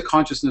 it is a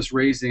consciousness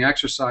raising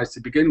exercise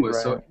to begin with.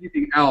 Right. So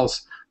anything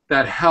else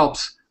that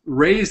helps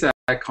raise that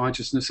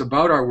consciousness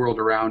about our world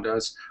around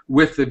us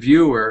with the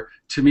viewer,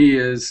 to me,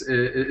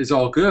 is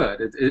all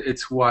good.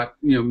 It's what,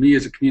 you know, me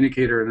as a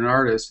communicator and an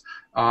artist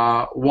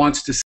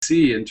wants to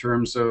see in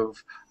terms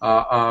of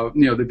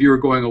you know, the viewer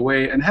going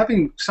away and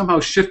having somehow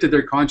shifted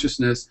their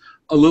consciousness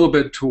a little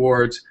bit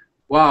towards,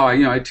 wow,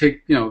 you know, I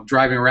take, you know,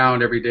 driving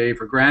around every day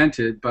for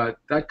granted, but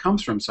that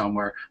comes from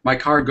somewhere. My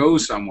car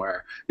goes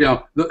somewhere. You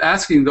know,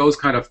 asking those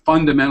kind of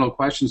fundamental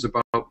questions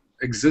about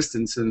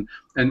existence and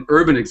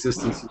urban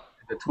existence in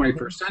the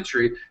 21st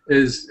century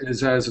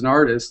is as an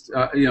artist,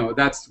 you know,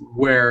 that's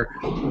where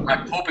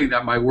I'm hoping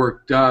that my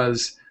work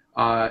does,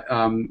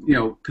 you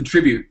know,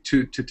 contribute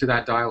to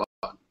that dialogue.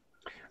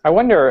 I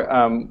wonder,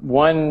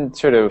 one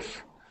sort of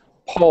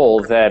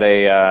poll that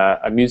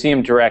a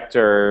museum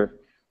director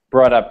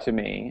brought up to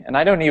me, and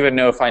I don't even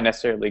know if I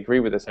necessarily agree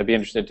with this. I'd be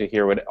interested to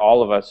hear what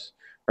all of us,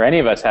 or any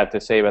of us, have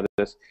to say about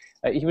this.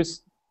 He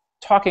was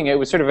talking, it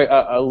was sort of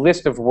a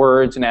list of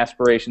words and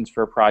aspirations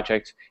for a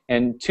project,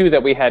 and two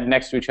that we had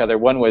next to each other.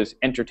 One was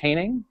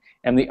entertaining,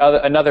 and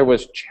another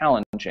was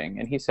challenging.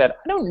 And he said,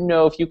 I don't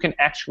know if you can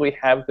actually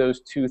have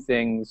those two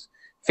things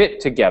fit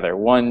together,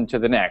 one to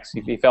the next.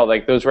 He felt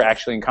like those were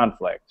actually in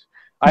conflict.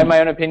 I have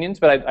my own opinions,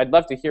 but I'd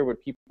love to hear what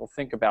people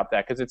think about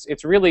that, because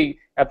it's really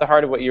at the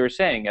heart of what you were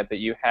saying, that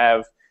you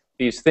have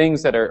these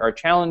things that are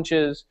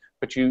challenges,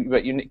 but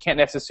you can't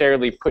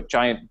necessarily put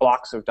giant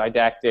blocks of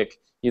didactic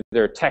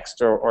either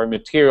text or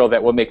material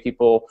that will make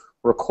people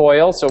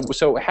recoil.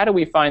 So how do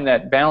we find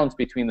that balance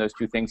between those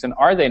two things, and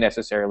are they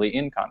necessarily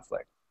in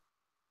conflict?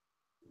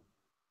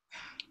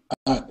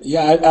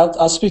 Yeah,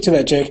 I'll speak to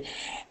that, Jake.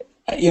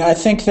 You know, I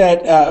think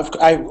that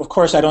of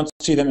course I don't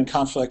see them in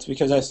conflict,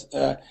 because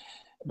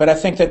but I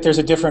think that there's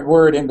a different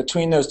word in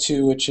between those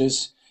two, which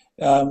is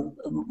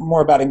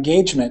more about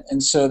engagement.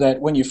 And so that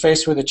when you're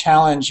faced with a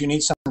challenge, you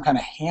need some kind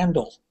of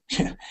handle.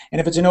 And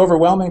if it's an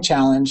overwhelming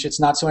challenge, it's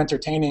not so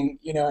entertaining,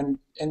 you know.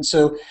 And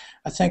so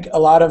I think a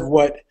lot of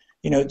what,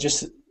 you know,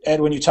 just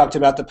Ed, when you talked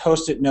about the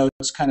Post-it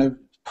notes, kind of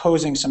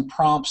posing some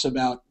prompts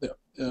about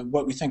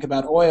what we think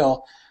about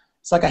oil,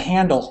 it's like a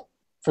handle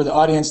for the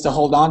audience to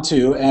hold on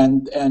to,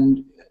 and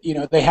you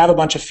know, they have a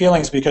bunch of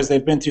feelings because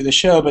they've been through the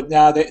show, but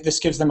now this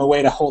gives them a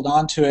way to hold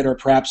on to it, or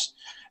perhaps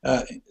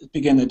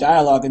begin the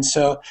dialogue. And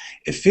so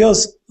it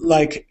feels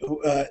like,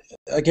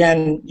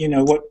 again, you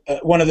know, what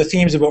one of the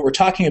themes of what we're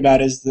talking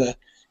about is the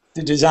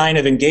design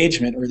of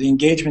engagement, or the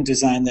engagement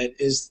design that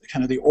is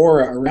kind of the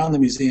aura around the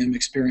museum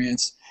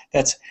experience.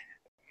 That's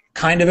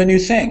kind of a new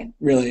thing,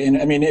 really.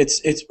 And I mean,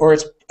 it's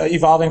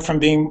evolving from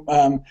being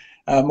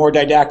more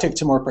didactic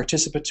to more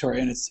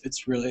participatory, and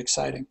it's really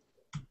exciting.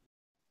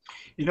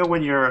 You know,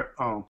 when you're,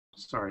 you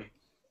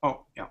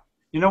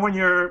know, when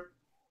you're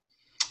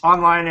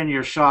online and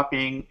you're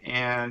shopping,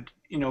 and,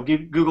 you know,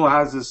 Google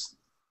has this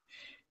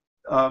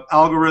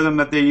algorithm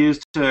that they use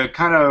to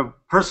kind of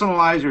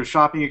personalize your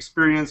shopping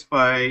experience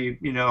by,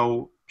 you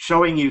know,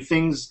 showing you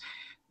things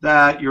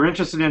that you're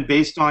interested in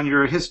based on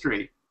your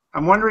history.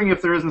 I'm wondering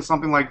if there isn't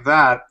something like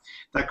that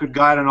that could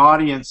guide an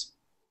audience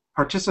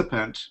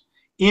participant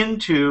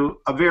into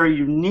a very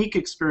unique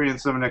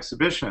experience of an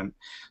exhibition,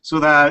 so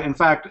that, in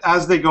fact,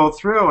 as they go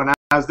through and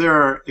as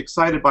they're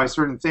excited by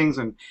certain things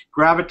and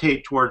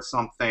gravitate towards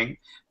something,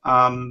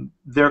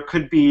 there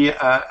could be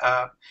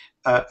a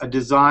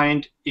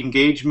designed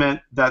engagement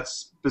that's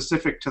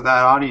specific to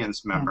that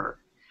audience member.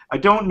 I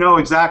don't know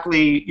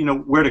exactly, you know,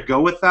 where to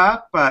go with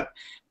that, but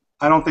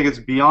I don't think it's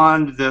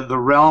beyond the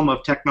realm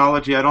of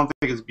technology. I don't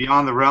think it's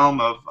beyond the realm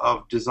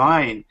of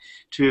design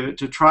to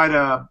try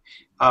to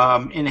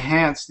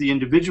enhance the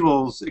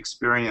individual's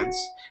experience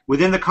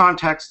within the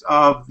context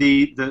of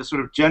the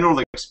sort of general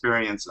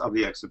experience of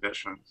the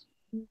exhibition.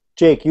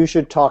 Jake, you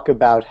should talk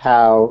about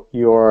how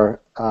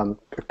your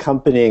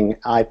accompanying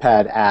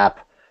iPad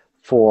app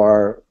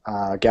for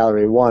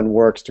Gallery 1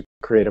 works to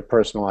create a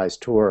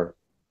personalized tour.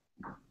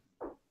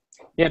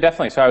 Yeah,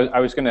 definitely. So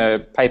I was going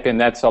to pipe in,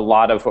 that's a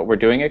lot of what we're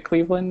doing at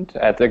Cleveland.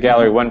 At the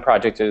Gallery 1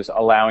 project is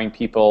allowing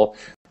people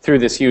through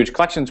this huge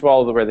collections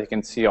wall where they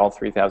can see all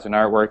 3,000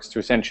 artworks to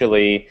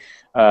essentially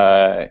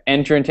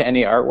enter into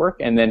any artwork,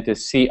 and then to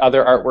see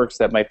other artworks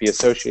that might be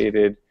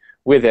associated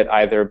with it,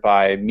 either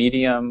by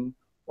medium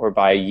or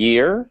by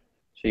year.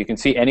 So you can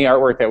see any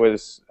artwork that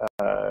was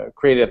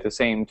created at the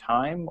same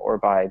time, or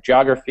by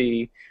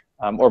geography,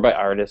 or by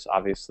artists,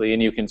 obviously,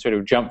 and you can sort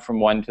of jump from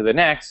one to the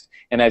next,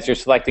 and as you're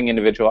selecting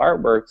individual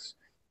artworks,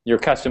 you're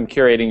custom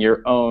curating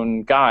your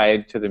own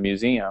guide to the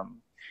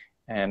museum.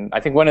 And I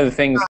think one of the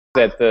things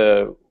that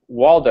the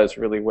wall does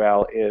really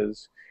well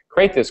is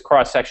create this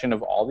cross-section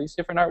of all these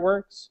different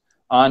artworks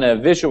on a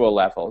visual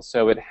level.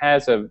 So it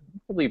has a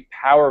really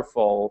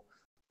powerful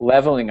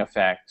leveling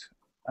effect,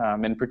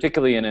 and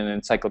particularly in an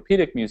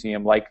encyclopedic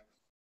museum like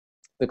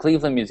the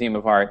Cleveland Museum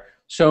of Art,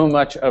 so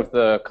much of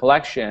the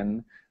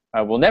collection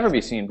will never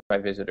be seen by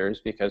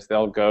visitors because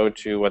they'll go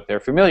to what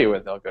they're familiar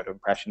with. They'll go to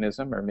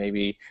Impressionism, or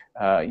maybe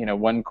you know,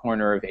 one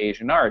corner of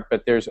Asian art.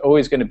 But there's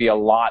always going to be a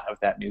lot of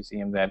that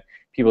museum that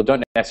people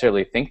don't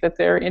necessarily think that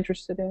they're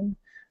interested in.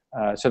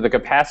 So the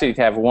capacity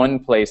to have one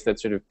place that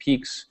sort of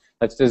peaks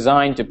that's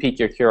designed to pique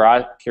your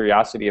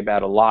curiosity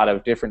about a lot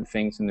of different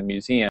things in the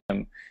museum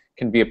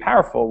can be a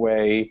powerful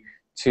way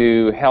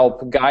to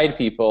help guide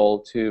people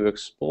to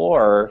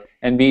explore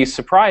and be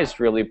surprised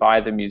really by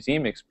the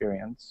museum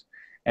experience.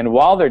 And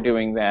while they're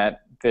doing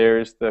that,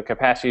 there's the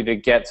capacity to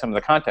get some of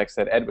the context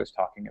that Ed was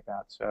talking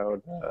about.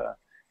 So the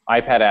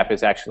iPad app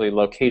is actually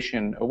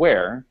location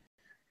aware.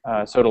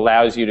 So it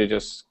allows you to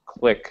just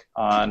click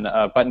on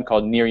a button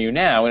called Near You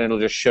Now, and it'll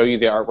just show you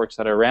the artworks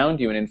that are around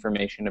you and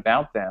information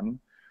about them.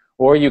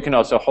 Or you can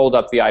also hold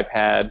up the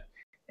iPad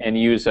and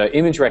use an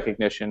image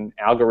recognition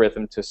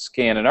algorithm to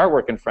scan an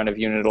artwork in front of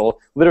you, and it'll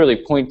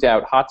literally point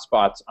out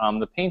hotspots on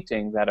the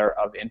painting that are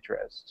of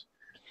interest.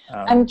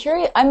 I'm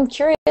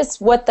curious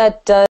what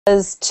that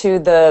does to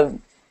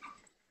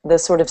the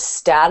sort of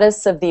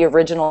status of the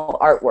original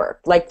artwork.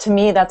 Like, to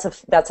me, that's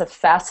a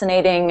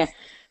fascinating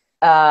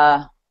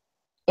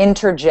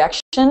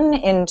interjection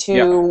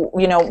into,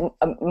 you know,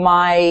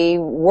 my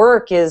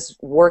work is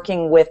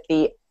working with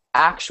the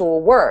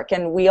actual work,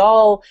 and we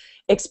all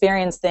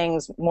experience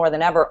things more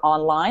than ever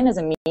online as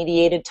a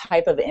mediated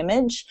type of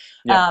image.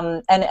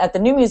 And at the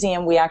New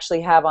Museum, we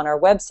actually have on our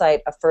website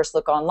a first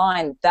look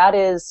online. That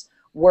is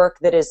work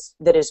that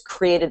is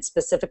created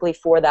specifically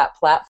for that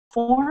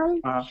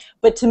platform.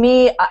 But to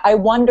me, I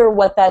wonder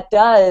what that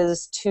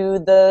does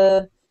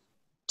to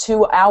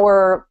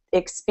our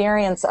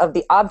experience of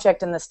the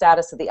object and the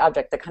status of the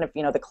object, the kind of,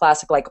 you know, the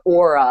classic like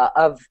aura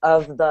of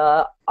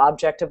the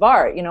object of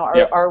art. You know,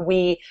 are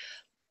we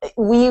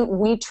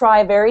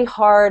try very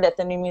hard at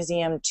the New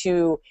Museum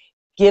to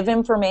give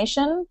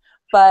information,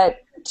 but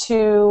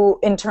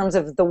in terms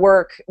of the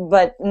work,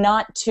 but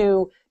not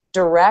to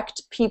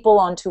direct people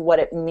onto what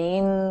it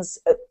means,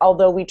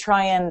 although we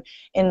try and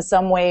in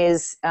some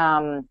ways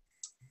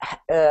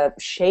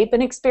shape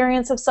an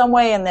experience of some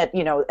way, and that,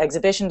 you know,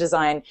 exhibition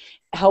design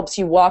helps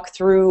you walk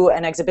through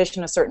an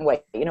exhibition a certain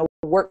way. You know,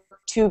 work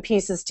two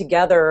pieces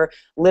together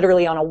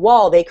literally on a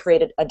wall, they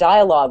created a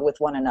dialogue with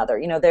one another.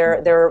 You know,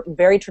 there are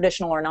very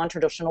traditional or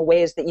non-traditional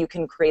ways that you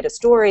can create a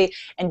story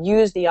and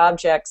use the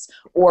objects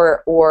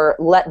or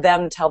let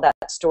them tell that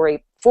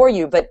story for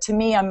you. But to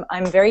me,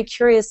 I'm very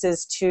curious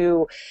as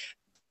to,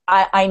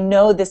 I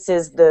know this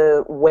is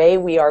the way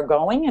we are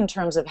going in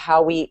terms of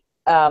how we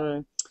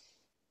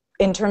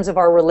in terms of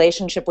our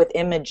relationship with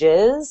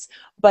images,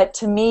 but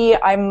to me,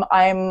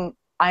 I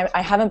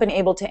haven't been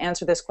able to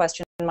answer this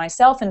question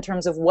myself in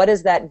terms of what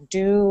does that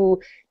do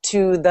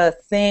to the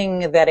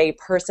thing that a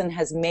person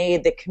has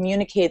made that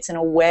communicates in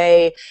a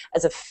way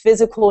as a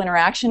physical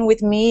interaction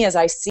with me, as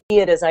I see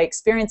it, as I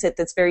experience it,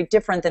 that's very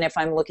different than if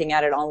I'm looking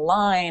at it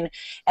online.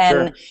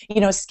 And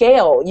you know,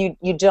 scale,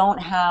 you don't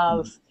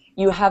have,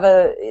 you have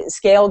a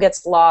scale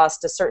gets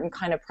lost, a certain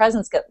kind of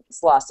presence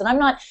gets lost.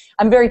 And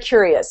I'm very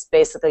curious,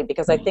 basically,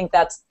 because I think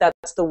that's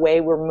the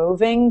way we're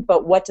moving.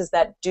 But what does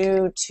that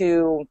do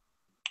to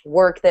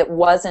work that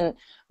wasn't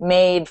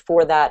made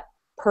for that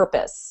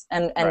purpose?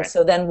 And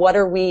so then what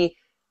are we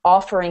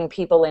offering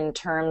people in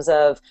terms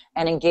of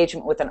an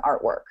engagement with an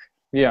artwork?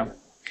 Yeah.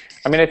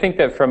 I mean, I think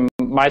that from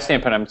my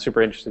standpoint, I'm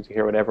super interested to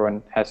hear what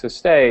everyone has to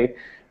say.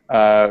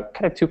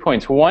 Kind of 2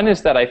 points. One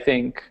is that I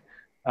think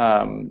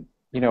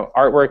you know,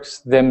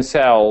 artworks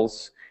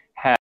themselves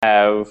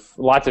have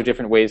lots of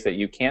different ways that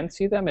you can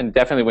see them, and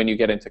definitely when you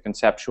get into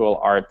conceptual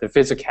art, the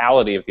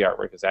physicality of the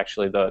artwork is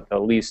actually the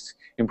least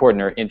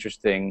important or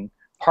interesting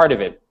part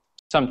of it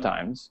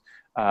sometimes.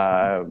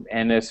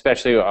 And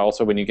especially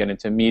also when you get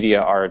into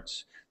media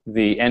arts,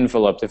 the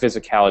envelope, the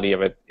physicality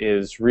of it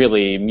is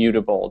really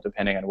mutable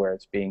depending on where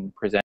it's being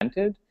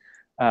presented.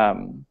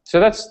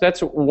 So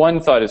that's one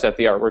thought, is that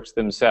the artworks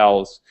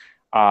themselves,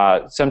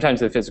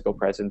 sometimes the physical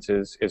presence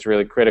is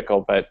really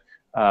critical, but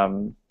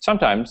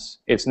sometimes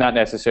it's not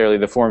necessarily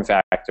the form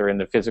factor, and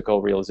the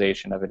physical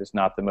realization of it is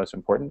not the most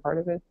important part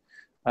of it.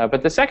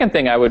 But the second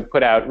thing I would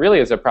put out really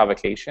as a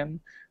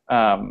provocation,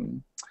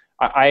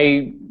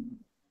 I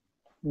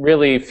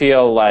really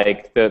feel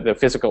like the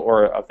physical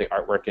aura of the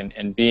artwork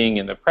and being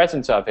in the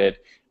presence of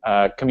it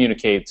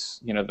communicates,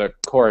 you know, the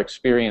core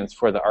experience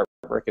for the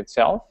artwork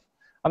itself.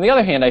 On the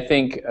other hand, I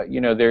think you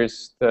know,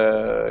 there's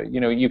the, you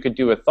know, you could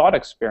do a thought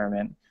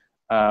experiment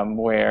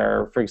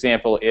where, for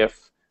example,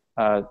 if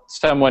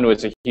someone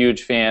was a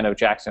huge fan of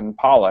Jackson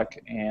Pollock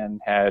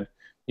and had,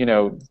 you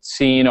know,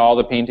 seen all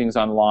the paintings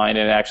online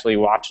and actually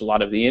watched a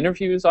lot of the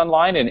interviews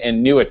online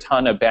and knew a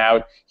ton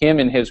about him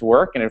and his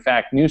work, and in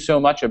fact knew so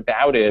much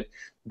about it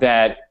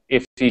that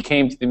if he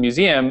came to the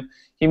museum,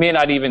 he may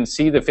not even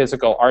see the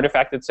physical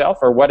artifact itself.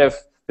 Or what if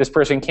this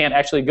person can't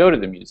actually go to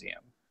the museum?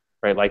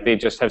 Right, like they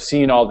just have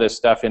seen all this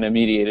stuff in a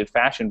mediated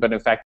fashion, but in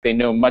fact they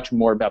know much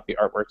more about the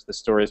artworks, the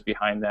stories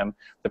behind them,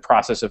 the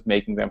process of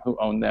making them, who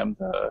owned them,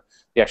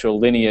 the actual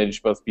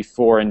lineage, both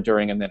before and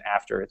during and then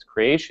after its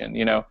creation.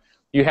 You know,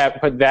 you have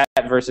put that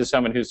versus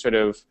someone who sort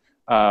of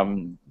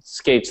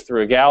skates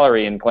through a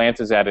gallery and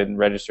glances at it and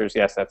registers,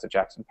 yes, that's a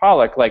Jackson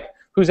Pollock. Like,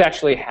 who's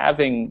actually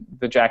having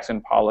the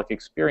Jackson Pollock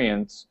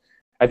experience,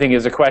 I think,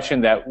 is a question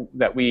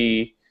that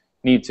we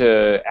need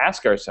to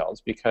ask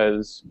ourselves,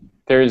 because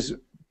there's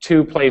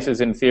two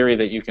places in theory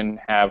that you can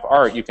have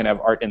art. You can have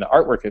art in the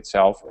artwork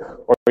itself,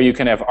 or you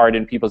can have art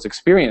in people's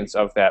experience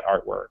of that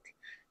artwork.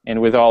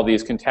 And with all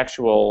these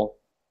contextual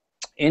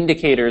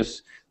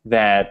indicators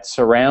that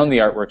surround the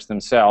artworks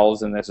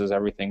themselves, and this is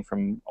everything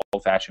from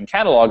old-fashioned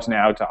catalogs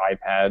now to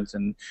iPads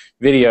and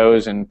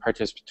videos and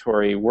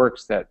participatory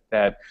works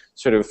that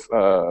sort of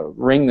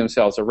ring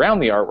themselves around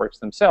the artworks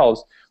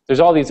themselves, there's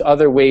all these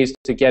other ways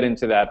to get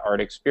into that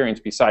art experience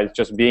besides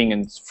just being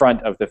in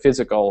front of the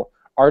physical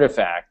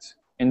artifact.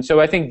 And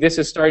so I think this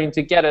is starting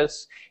to get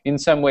us in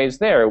some ways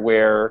there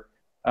where,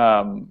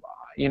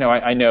 you know,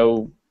 I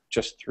know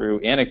just through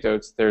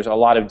anecdotes, there's a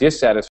lot of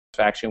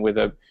dissatisfaction with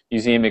a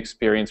museum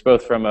experience,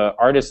 both from an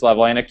artist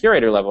level and a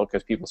curator level,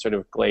 because people sort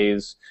of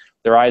glaze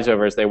their eyes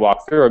over as they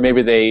walk through, or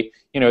maybe they,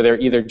 you know, they're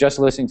either just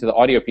listening to the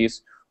audio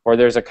piece, or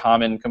there's a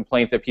common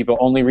complaint that people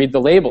only read the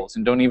labels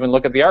and don't even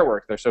look at the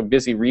artwork. They're so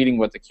busy reading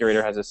what the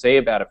curator has to say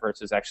about it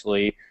versus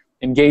actually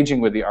engaging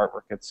with the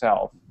artwork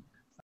itself.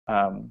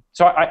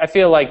 So I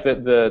feel like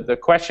the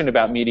question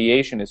about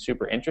mediation is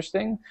super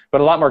interesting,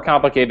 but a lot more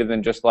complicated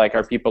than just like,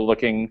 are people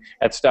looking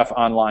at stuff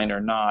online or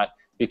not?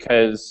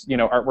 Because, you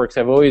know, artworks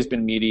have always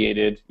been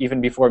mediated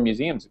even before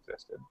museums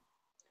existed.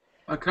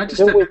 Can I just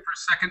step in for a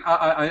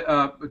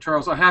second?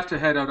 Charles, I have to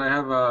head out. I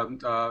have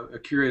a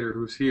curator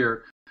who's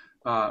here,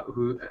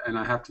 and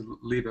I have to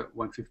leave at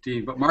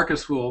 1:15. But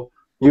Marcus will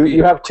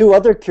you have two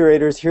other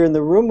curators here in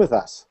the room with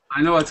us.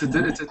 I know it's a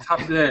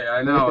tough day.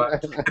 I know.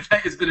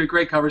 It's been a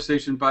great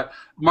conversation, but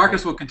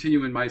Marcus will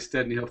continue in my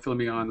stead, and he'll fill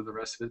me on to the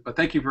rest of it. But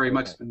thank you very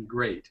much. It's been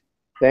great.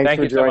 Thanks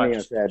for joining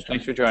us, Ed.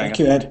 Thanks for joining us. Thank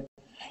you, Ed.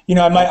 You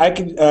know, I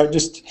could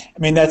just, I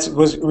mean, that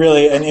was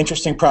really an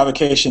interesting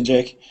provocation,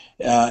 Jake,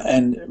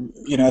 and,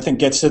 you know, I think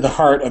gets to the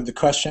heart of the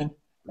question,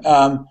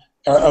 of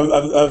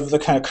the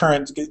kind of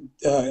current,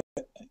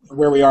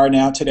 where we are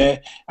now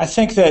today. I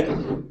think that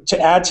to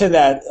add to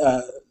that,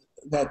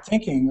 that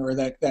thinking or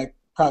that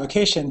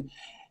provocation,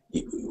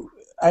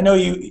 I know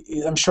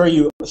I'm sure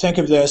you think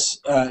of this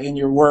in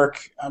your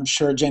work. I'm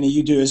sure, Jenny,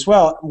 you do as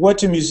well. What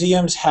do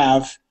museums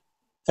have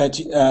that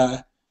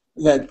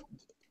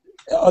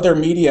other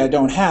media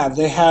don't have?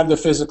 They have the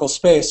physical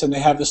space and they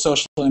have the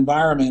social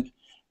environment,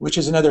 which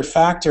is another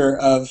factor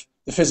of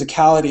the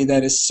physicality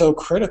that is so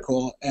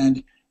critical.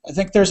 And I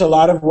think there's a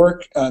lot of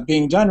work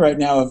being done right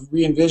now of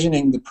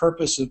re-envisioning the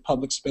purpose of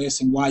public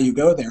space and why you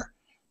go there,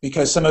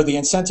 because some of the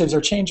incentives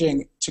are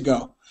changing to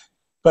go,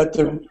 but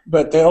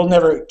they'll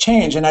never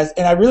change. And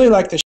I really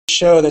like the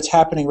show that's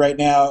happening right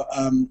now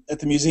at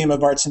the Museum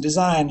of Arts and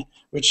Design,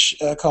 which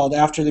called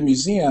After the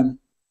Museum.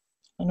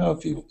 I don't know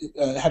if you've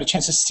had a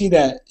chance to see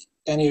that,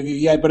 any of you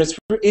yet, but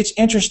it's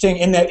interesting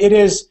in that it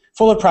is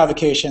full of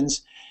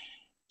provocations,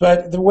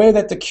 but the way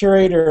that the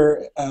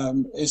curator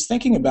is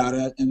thinking about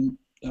it, and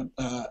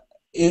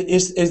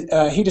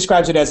he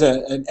describes it as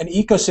an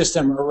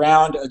ecosystem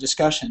around a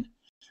discussion.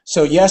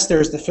 So yes,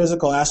 there's the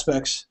physical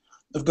aspects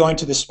of going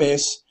to the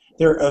space.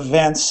 There are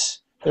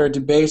events, there are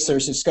debates,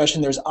 there's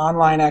discussion, there's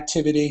online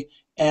activity,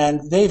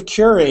 and they've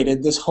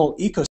curated this whole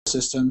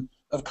ecosystem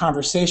of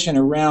conversation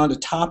around a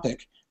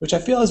topic, which I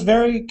feel is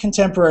very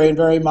contemporary and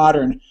very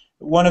modern.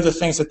 One of the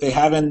things that they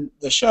have in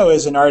the show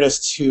is an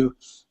artist who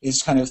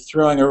is kind of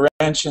throwing a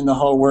wrench in the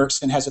whole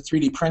works and has a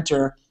 3D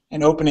printer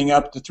and opening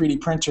up the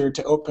 3D printer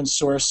to open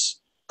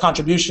source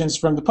contributions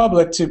from the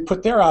public to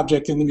put their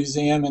object in the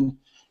museum and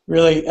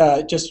really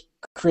just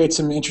create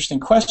some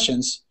interesting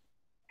questions.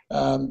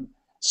 But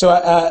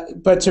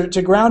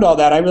to ground all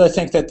that, I really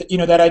think that, you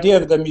know, that idea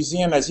of the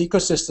museum as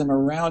ecosystem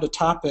around a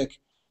topic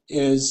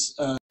is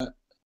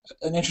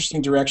an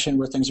interesting direction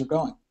where things are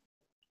going.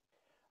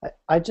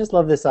 I just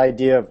love this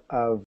idea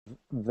of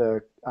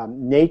the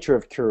nature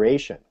of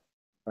curation,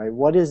 right?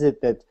 What is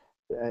it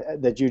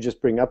that you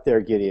just bring up there,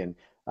 Gideon?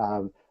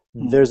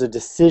 There's a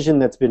decision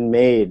that's been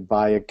made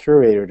by a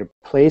curator to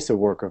place a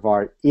work of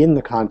art in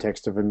the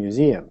context of a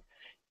museum.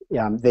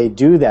 They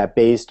do that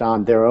based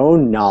on their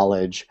own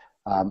knowledge,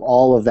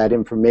 all of that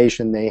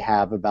information they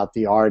have about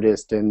the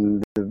artist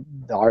and the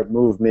art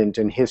movement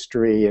and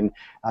history, and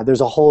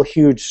there's a whole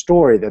huge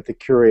story that the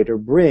curator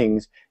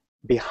brings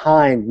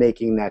behind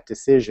making that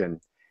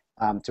decision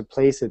to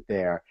place it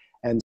there.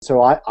 And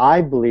so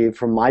I believe,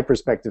 from my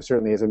perspective,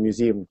 certainly as a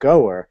museum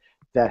goer,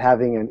 that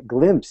having a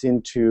glimpse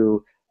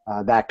into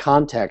that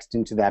context,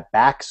 into that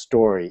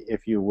backstory,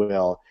 if you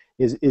will,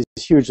 is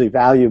hugely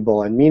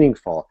valuable and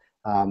meaningful.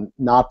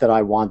 Not that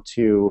I want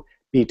to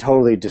be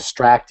totally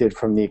distracted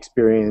from the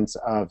experience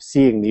of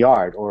seeing the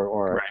art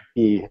or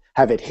right.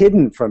 Have it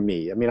hidden from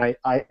me. I mean,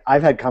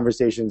 I've had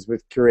conversations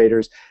with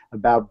curators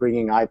about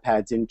bringing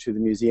iPads into the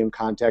museum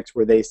context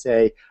where they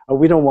say, oh,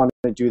 we don't want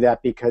to do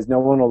that because no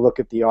one will look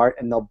at the art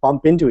and they'll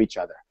bump into each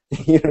other.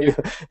 You know?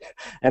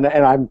 And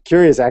I'm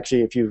curious,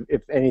 actually,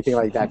 if anything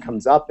like that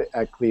comes up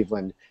at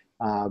Cleveland.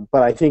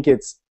 But I think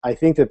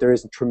that there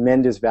is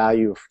tremendous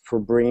value for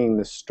bringing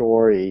the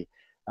story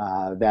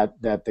that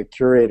the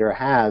curator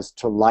has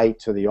to light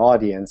to the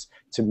audience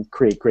to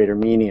create greater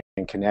meaning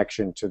and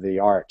connection to the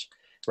art.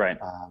 Right.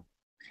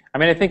 I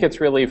mean, I think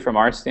it's really, from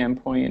our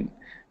standpoint,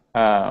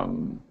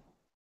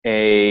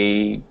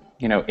 a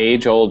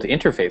age-old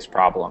interface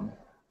problem.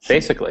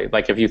 Basically,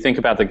 like if you think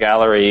about the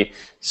gallery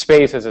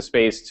space as a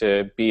space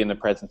to be in the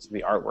presence of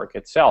the artwork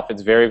itself,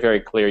 it's very, very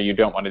clear you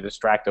don't want to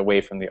distract away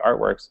from the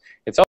artworks.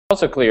 It's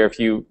also clear if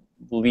you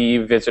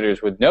leave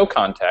visitors with no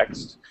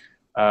context,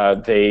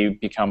 they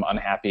become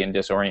unhappy and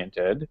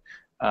disoriented.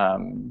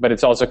 But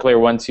it's also clear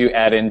once you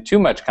add in too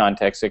much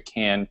context, it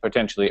can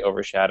potentially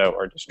overshadow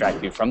or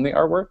distract you from the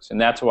artworks. And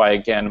that's why,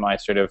 again, my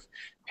sort of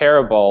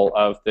parable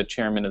of the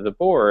chairman of the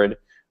board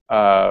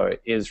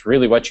is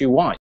really what you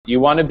want. You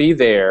want to be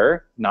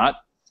there, not,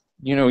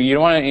 you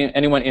don't want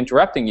anyone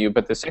interrupting you,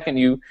 but the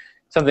second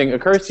something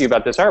occurs to you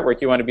about this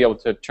artwork, you want to be able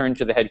to turn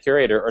to the head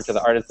curator or to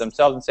the artist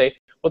themselves and say,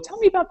 well, tell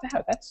me about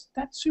that. That's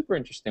super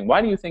interesting. Why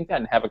do you think that?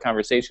 And have a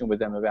conversation with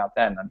them about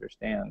that and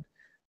understand.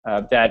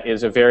 That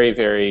is a very,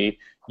 very,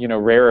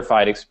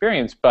 rarefied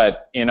experience,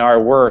 but in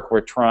our work,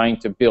 we're trying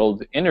to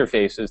build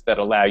interfaces that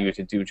allow you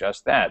to do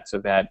just that, so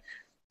that,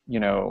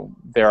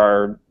 there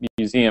are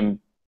museums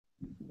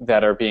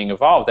that are being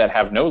evolved that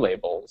have no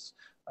labels,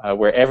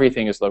 where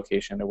everything is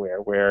location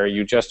aware, where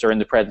you just are in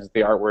the presence of the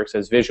artworks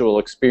as visual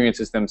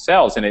experiences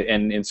themselves, and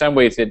in some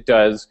ways it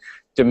does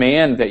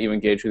demand that you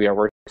engage with the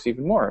artworks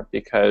even more,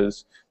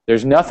 because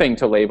there's nothing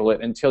to label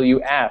it until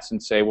you ask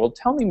and say, well,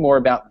 tell me more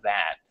about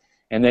that,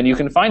 and then you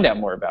can find out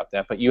more about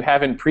that, but you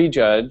haven't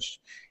prejudged,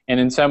 and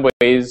in some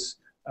ways,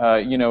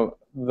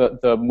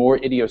 the more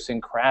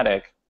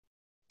idiosyncratic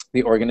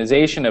the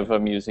organization of a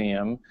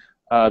museum,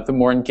 the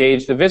more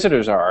engaged the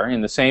visitors are,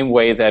 in the same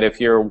way that if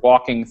you're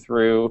walking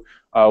through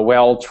a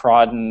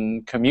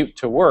well-trodden commute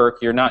to work,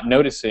 you're not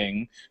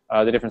noticing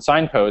the different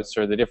signposts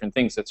or the different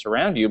things that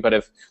surround you. But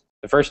if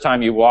the first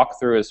time you walk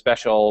through a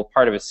special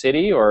part of a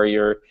city, or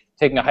you're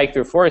taking a hike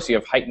through a forest, you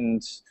have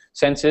heightened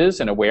senses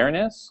and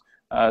awareness.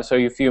 So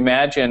if you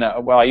imagine,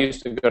 well, I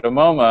used to go to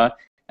MoMA,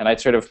 and I'd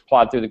sort of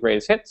plod through the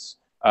greatest hits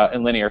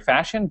in linear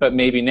fashion, but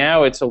maybe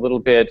now it's a little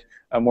bit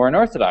more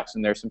unorthodox,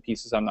 and there's some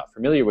pieces I'm not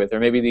familiar with, or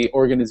maybe the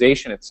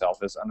organization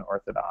itself is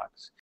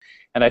unorthodox.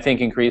 And I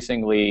think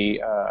increasingly,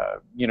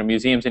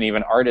 museums and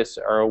even artists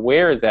are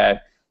aware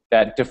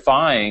that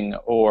defying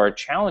or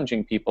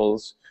challenging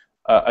people's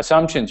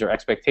assumptions or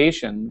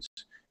expectations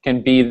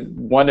can be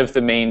one of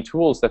the main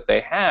tools that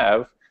they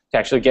have to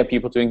actually get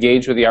people to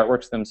engage with the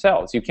artworks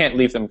themselves. You can't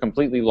leave them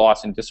completely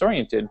lost and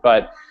disoriented,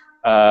 but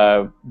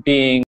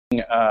being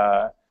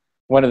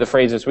one of the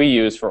phrases we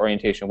use for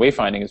orientation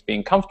wayfinding is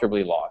being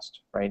comfortably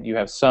lost, right? You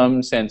have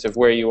some sense of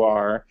where you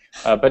are,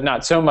 but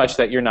not so much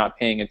that you're not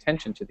paying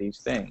attention to these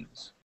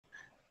things.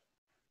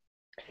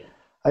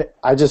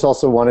 I just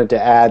also wanted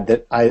to add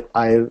that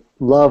I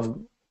love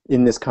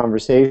in this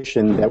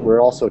conversation that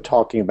we're also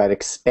talking about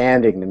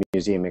expanding the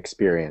museum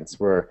experience.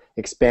 We're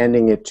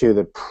expanding it to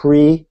the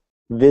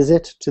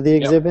pre-visit to the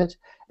exhibit,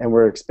 and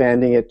we're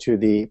expanding it to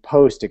the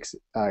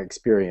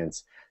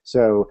post-experience.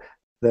 So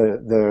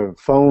the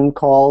phone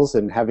calls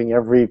and having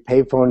every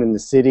payphone in the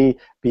city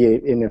be,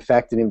 in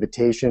effect, an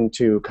invitation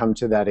to come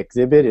to that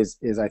exhibit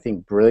is I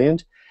think,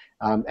 brilliant.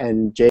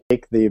 And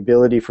Jake, the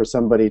ability for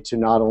somebody to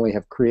not only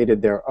have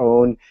created their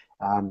own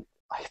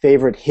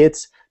favorite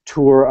hits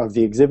tour of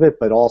the exhibit,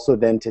 but also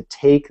then to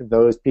take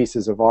those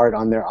pieces of art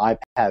on their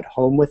iPad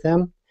home with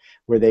them,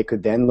 where they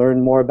could then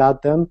learn more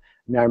about them.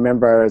 I mean, I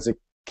remember as a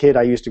kid,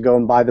 I used to go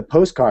and buy the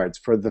postcards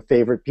for the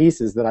favorite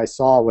pieces that I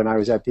saw when I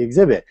was at the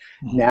exhibit.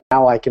 Mm-hmm.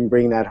 Now I can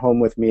bring that home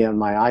with me on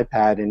my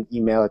iPad and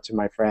email it to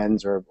my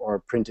friends,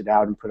 or print it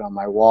out and put it on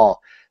my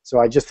wall. So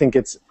I just think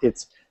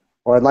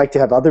or I'd like to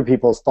have other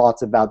people's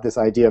thoughts about this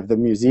idea of the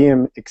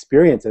museum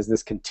experience as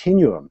this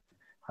continuum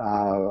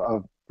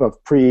of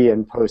pre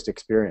and post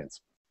experience.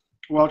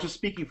 Well, just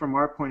speaking from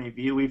our point of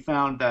view, we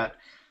found that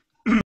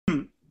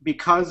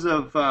because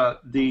of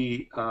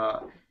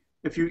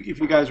if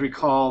you guys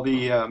recall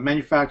the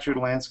Manufactured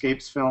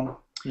Landscapes film,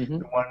 mm-hmm.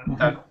 the one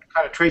that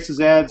kind of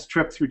traces Ed's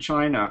trip through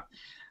China,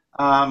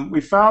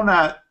 we found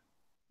that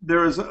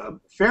there was a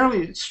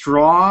fairly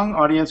strong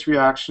audience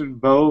reaction,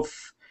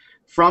 both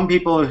from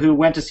people who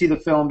went to see the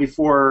film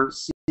before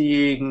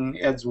seeing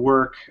Ed's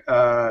work,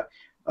 of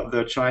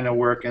the China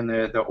work and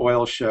the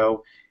oil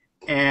show,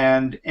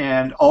 and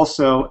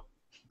also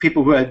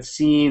people who had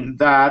seen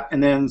that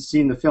and then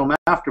seen the film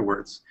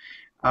afterwards.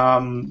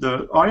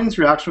 The audience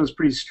reaction was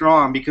pretty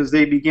strong because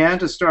they began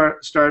to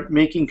start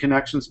making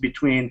connections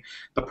between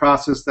the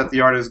process that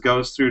the artist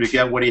goes through to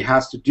get what he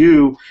has to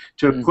do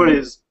to mm-hmm. put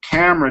his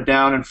camera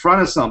down in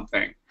front of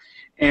something,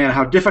 and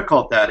how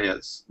difficult that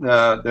is,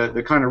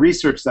 the kind of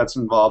research that's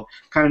involved,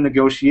 kind of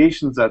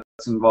negotiations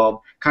that's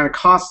involved, kind of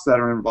costs that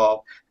are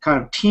involved, kind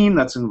of team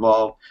that's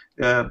involved.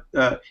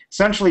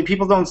 Essentially,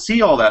 people don't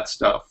see all that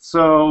stuff.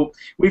 So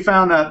we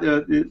found that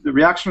the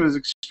reaction was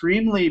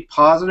extremely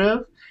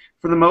positive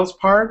for the most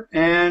part,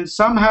 and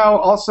somehow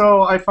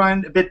also I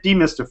find a bit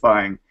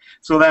demystifying.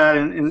 So that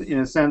in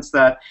a sense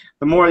that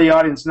the more the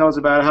audience knows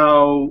about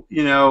how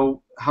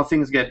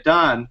things get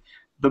done,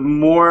 the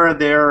more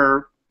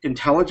they're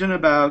intelligent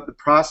about the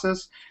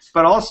process,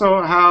 but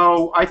also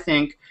how I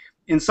think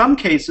in some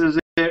cases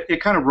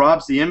it kind of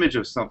robs the image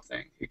of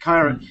something. It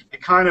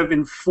kind of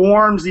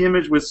informs the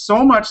image with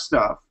so much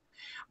stuff,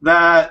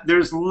 that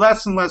there's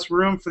less and less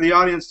room for the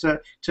audience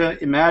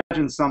to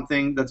imagine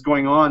something that's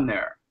going on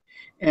there.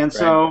 And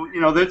so,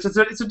 you know, it's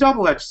a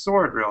double-edged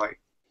sword, really.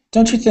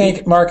 Don't you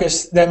think,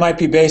 Marcus, that might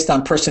be based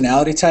on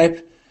personality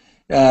type?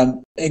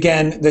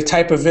 Again, the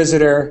type of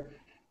visitor,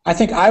 I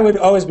think I would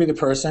always be the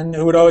person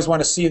who would always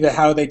want to see the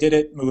How They Did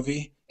It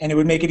movie, and it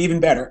would make it even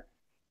better.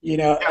 You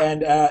know,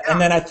 and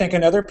then I think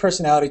another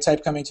personality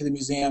type coming to the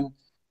museum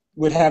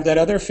would have that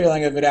other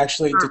feeling of it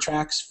actually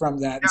detracts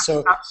from that. And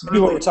so maybe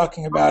what we're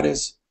talking about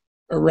is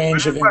a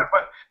range of.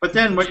 But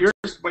then what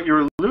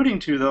you're alluding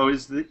to though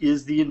is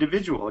the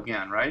individual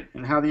again, right?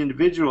 And how the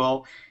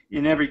individual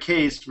in every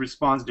case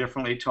responds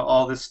differently to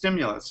all this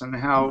stimulus and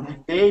how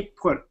they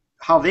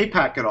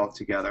pack it all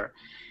together.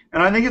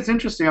 And I think it's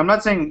interesting. I'm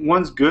not saying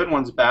one's good,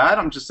 one's bad.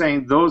 I'm just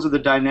saying those are the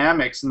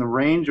dynamics and the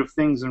range of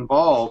things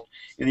involved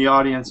in the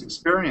audience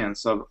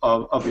experience of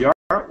the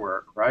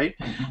artwork, right?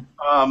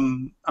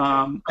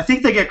 I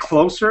think they get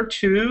closer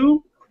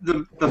to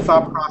the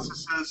thought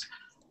processes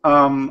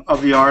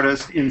of the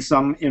artist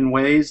in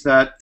ways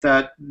that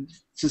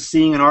just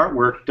seeing an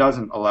artwork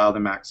doesn't allow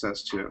them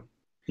access to.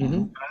 I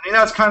think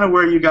that's kind of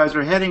where you guys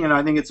are heading, and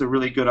I think it's a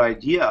really good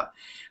idea.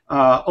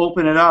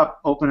 Open it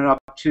up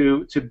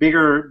to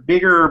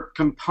bigger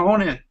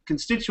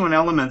constituent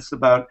elements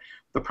about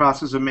the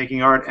process of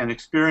making art and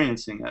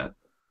experiencing it.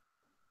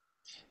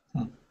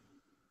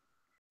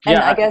 And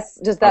I guess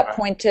does that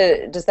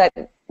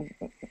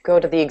go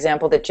to the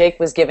example that Jake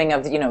was giving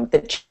of, you know,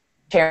 the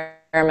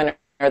chairman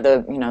or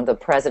the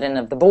president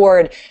of the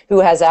board who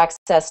has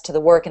access to the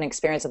work and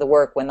experience of the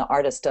work when the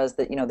artist does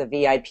the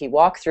VIP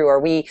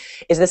walkthrough?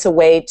 Is this a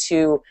way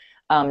to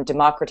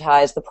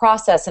democratize the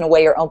process in a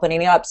way you're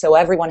opening up so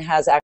everyone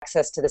has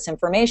access to this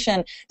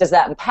information? Does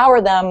that empower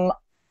them?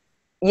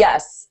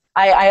 Yes.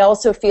 I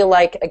also feel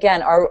like,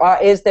 again,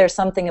 is there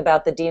something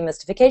about the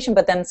demystification,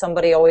 but then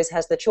somebody always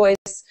has the choice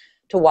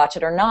to watch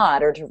it or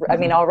not, or to, I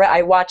mean,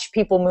 I watch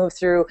people move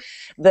through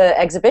the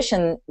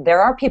exhibition.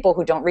 There are people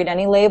who don't read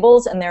any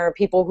labels, and there are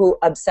people who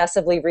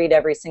obsessively read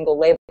every single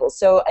label.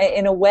 So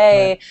in a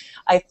way,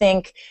 I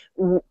think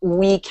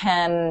we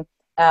can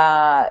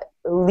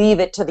leave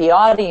it to the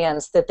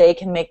audience that they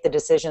can make the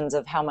decisions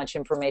of how much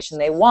information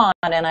they want,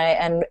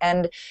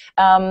 and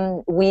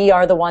we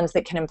are the ones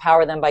that can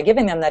empower them by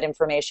giving them that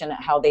information.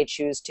 How they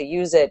choose to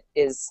use it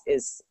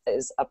is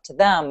up to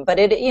them. But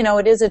it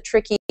is a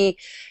tricky.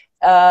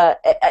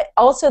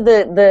 Also,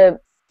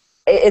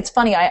 it's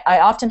funny, I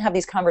often have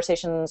these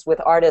conversations with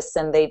artists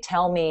and they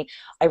tell me,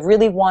 I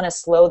really want to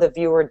slow the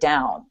viewer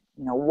down.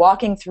 You know,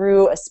 walking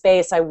through a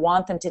space, I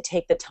want them to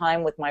take the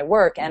time with my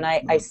work. And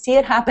I see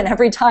it happen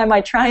every time I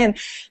try and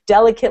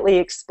delicately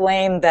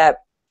explain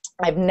that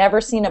I've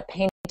never seen a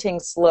painting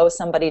slow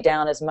somebody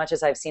down as much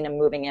as I've seen a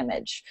moving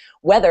image.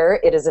 Whether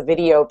it is a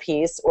video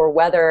piece or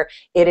whether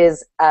it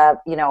is an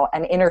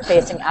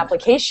interfacing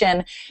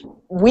application,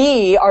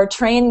 we are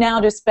trained now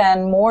to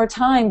spend more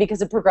time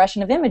because a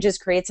progression of images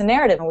creates a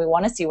narrative, and we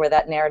want to see where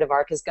that narrative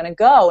arc is going to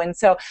go. And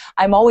so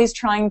I'm always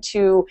trying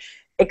to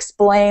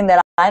explain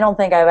that I don't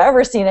think I've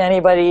ever seen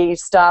anybody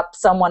stop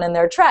someone in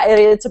their track.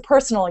 It's a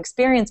personal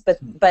experience, but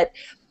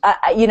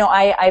as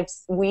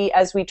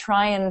we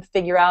try and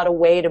figure out a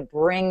way to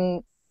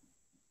bring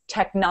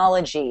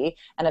technology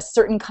and a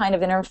certain kind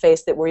of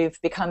interface that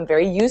we've become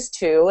very used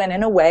to, and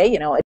in a way,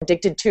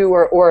 addicted to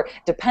or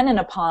dependent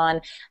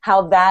upon,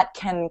 how that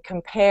can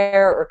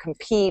compare or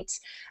compete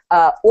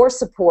or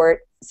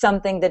support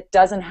something that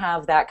doesn't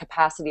have that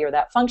capacity or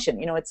that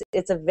function.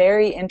 It's a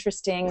very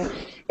interesting,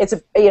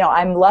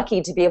 I'm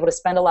lucky to be able to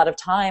spend a lot of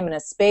time in a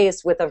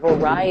space with a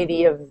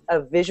variety of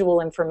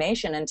visual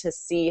information, and to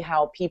see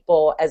how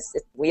people, as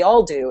we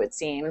all do, it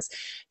seems,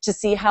 to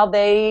see how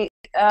they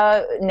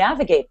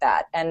navigate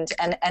that, and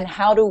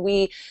how do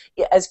we,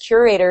 as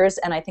curators,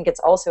 and I think it's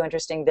also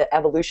interesting the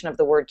evolution of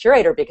the word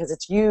curator, because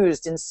it's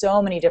used in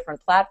so many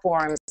different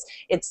platforms.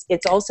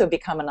 It's also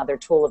become another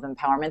tool of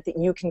empowerment, that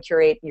you can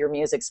curate your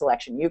music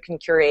selection, you can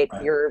curate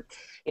your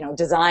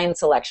design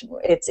selection.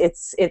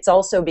 It's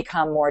also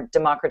become more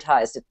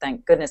democratized.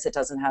 Thank goodness it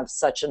doesn't have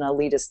such an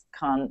elitist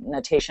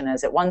connotation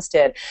as it once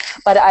did.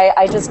 But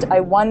I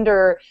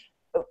wonder,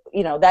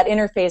 that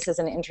interface is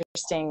an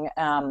interesting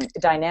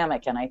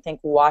dynamic, and I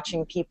think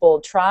watching people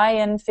try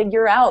and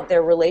figure out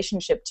their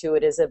relationship to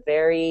it is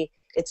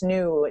it's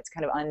new, it's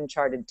kind of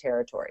uncharted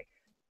territory.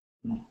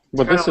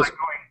 Well, this is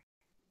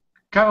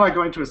kind of like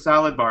going to a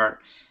salad bar,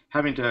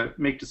 having to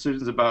make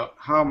decisions about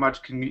how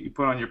much can you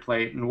put on your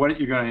plate and what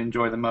you're going to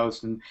enjoy the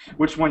most and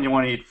which one you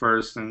want to eat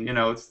first, and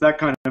it's that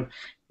kind of,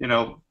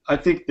 I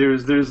think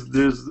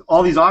there's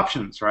all these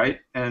options, right?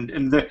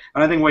 And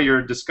I think what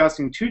you're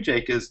discussing too,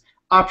 Jake, is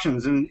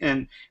options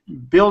and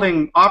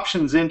building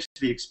options into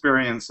the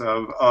experience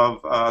of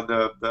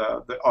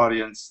the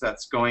audience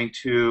that's going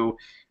to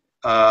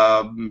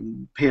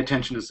pay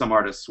attention to some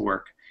artist's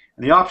work.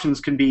 And the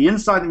options can be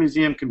inside the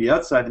museum, can be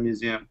outside the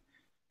museum,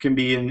 can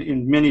be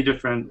in many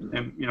different,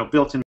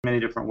 built in many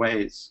different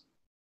ways.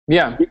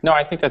 Yeah, no,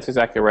 I think that's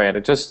exactly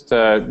right. Just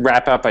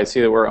wrap up, I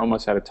see that we're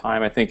almost out of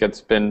time. I think it's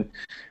been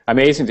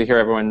amazing to hear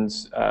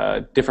everyone's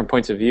different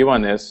points of view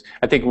on this.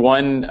 I think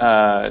one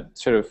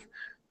sort of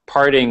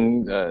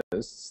parting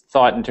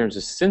thought in terms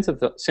of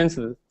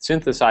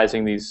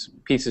synthesizing these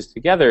pieces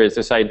together is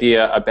this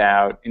idea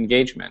about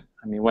engagement.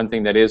 I mean, one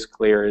thing that is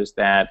clear is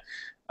that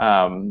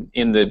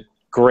in the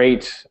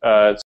great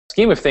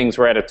scheme of things,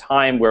 we're at a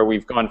time where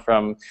we've gone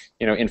from,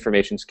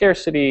 information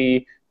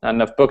scarcity, not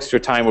enough books, to a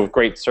time of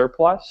great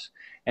surplus.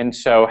 And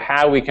so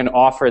how we can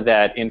offer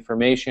that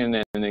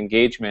information and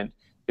engagement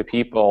to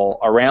people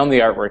around the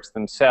artworks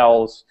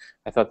themselves.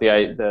 I thought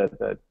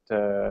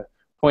the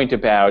point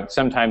about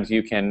sometimes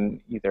you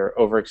can either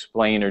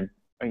over-explain or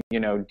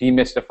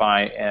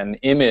demystify an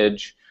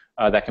image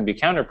that can be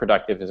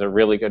counterproductive is a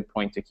really good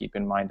point to keep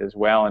in mind as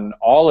well. And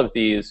all of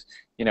these,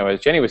 as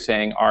Jenny was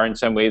saying, are in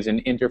some ways an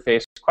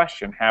interface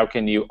question. How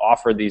can you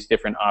offer these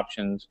different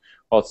options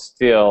while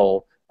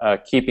still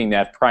keeping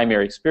that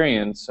primary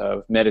experience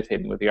of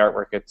meditating with the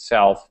artwork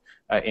itself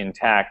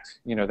intact?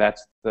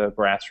 That's the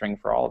brass ring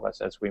for all of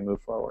us as we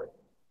move forward.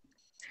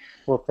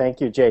 Well, thank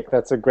you, Jake.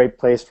 That's a great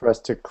place for us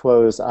to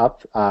close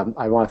up.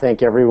 I want to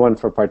thank everyone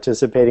for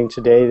participating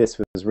today. This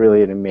was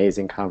really an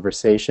amazing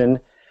conversation.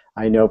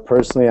 I know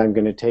personally I'm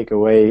going to take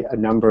away a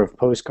number of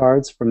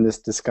postcards from this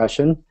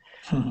discussion.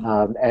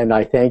 And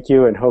I thank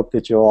you and hope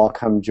that you'll all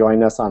come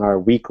join us on our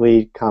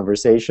weekly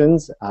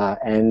conversations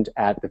and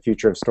at the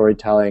Future of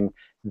Storytelling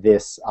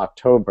this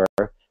October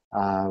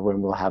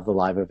when we'll have the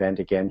live event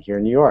again here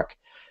in New York.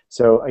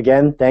 So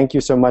again, thank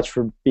you so much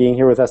for being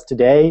here with us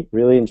today.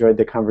 Really enjoyed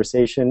the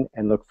conversation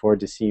and look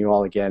forward to seeing you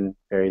all again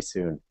very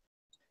soon.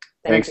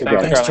 Thanks again.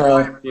 Thanks,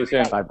 Charlie. See you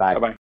soon. Bye-bye.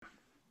 Bye-bye.